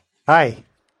 Hi. Hi.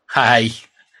 Hi.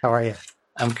 How are you?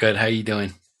 I'm good. How you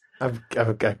doing? I'm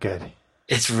good.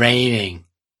 It's raining.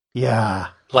 Yeah.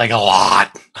 Like a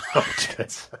lot. Oh,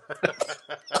 jeez.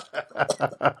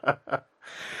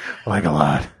 Like a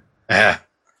lot. Yeah.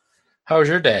 How was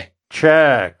your day?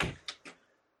 Check.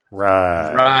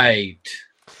 Right. Right.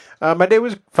 My day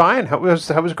was fine. How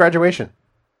was graduation?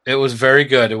 It was very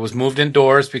good. It was moved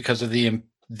indoors because of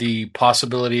the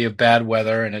possibility of bad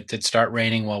weather, and it did start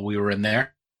raining while we were in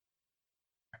there.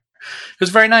 It was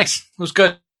very nice. It was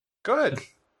good. Good.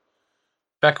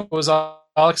 Becca was all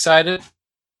excited.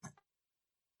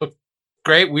 Looked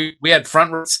great. We had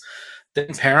front rows,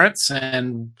 then parents,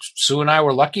 and Sue and I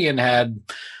were lucky and had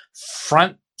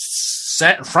front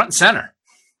and center.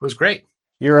 It was great.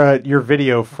 Your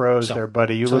video froze there,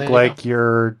 buddy. You look there you like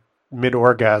you're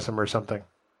mid-orgasm or something.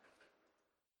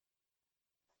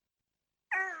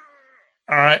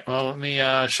 All right. Well, let me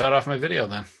shut off my video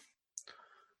then.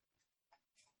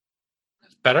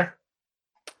 Better?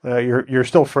 You're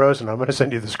still frozen. I'm going to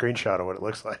send you the screenshot of what it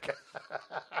looks like.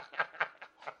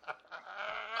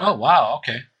 Oh, wow.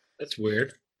 Okay. That's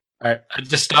weird. All right. I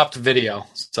just stopped the video,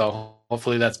 so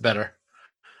hopefully that's better.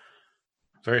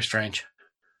 Very strange.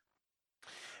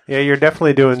 Yeah, you're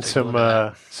definitely doing some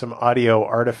audio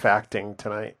artifacting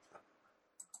tonight.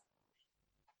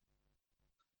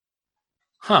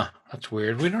 Huh. That's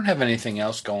weird. We don't have anything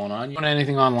else going on. You want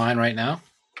anything online right now?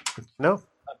 No.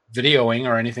 Videoing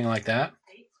or anything like that?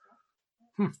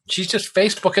 She's just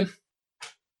Facebooking.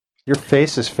 Your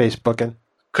face is Facebooking.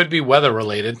 Could be weather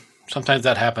related. Sometimes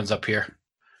that happens up here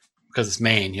because it's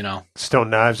Maine, you know. Stone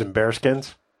knives and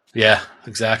bearskins. Yeah,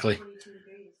 exactly.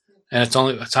 And it's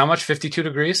how much? 52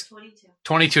 degrees?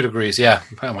 22 degrees, yeah.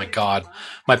 Oh my God.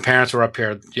 My parents were up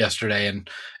here yesterday and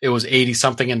it was 80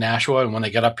 something in Nashua. And when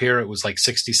they got up here, it was like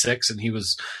 66. And he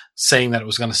was saying that it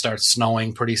was going to start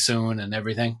snowing pretty soon and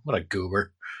everything. What a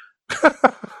goober.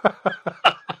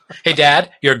 Hey,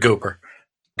 Dad, you're a goober.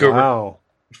 Wow.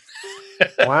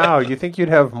 Wow. You think you'd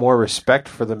have more respect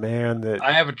for the man that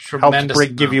I have a tremendous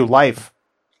helped give you life?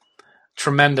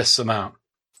 Tremendous amount.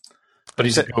 But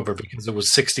he's a goober because it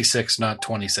was 66, not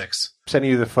 26. I'm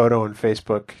sending you the photo in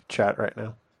Facebook chat right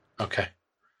now. Okay.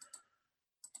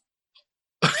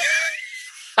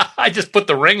 I just put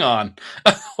the ring on.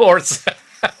 Or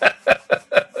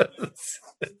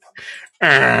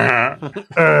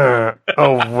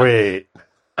oh, wait.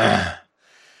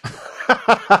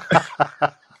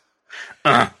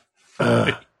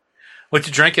 What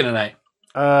you drinking tonight?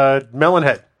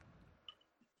 Melonhead.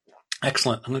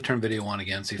 Excellent. I'm going to turn video on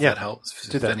again, see if that helps.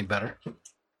 If it's any better.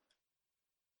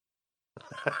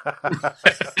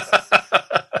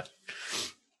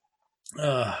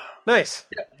 Nice.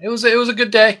 Yeah, it was a good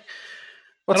day.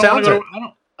 What sounds it?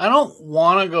 I don't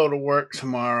want to go to work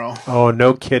tomorrow. Oh,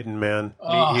 no kidding, man. Me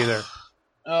either.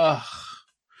 I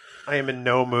am in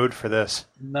no mood for this.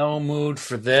 No mood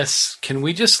for this. Can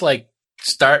we just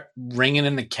start ringing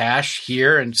in the cash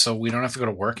here, and so we don't have to go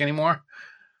to work anymore?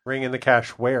 Ring in the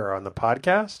cash where? On the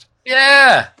podcast?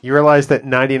 Yeah. You realize that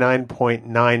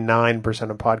 99.99%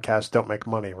 of podcasts don't make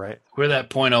money, right? We're that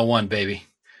 0.01, baby.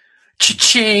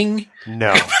 Cha-ching.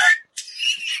 No.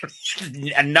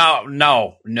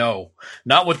 No.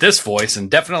 Not with this voice, and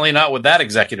definitely not with that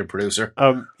executive producer.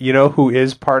 You know who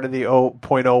is part of the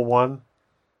 0.01?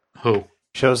 Who?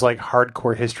 Shows like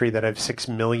Hardcore History that have 6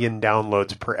 million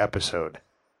downloads per episode.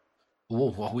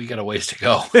 Ooh, well, we got a ways to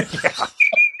go. Yeah.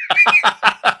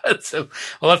 So,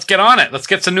 well, let's get on it. Let's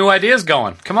get some new ideas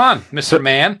going. Come on, Mr.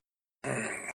 Man.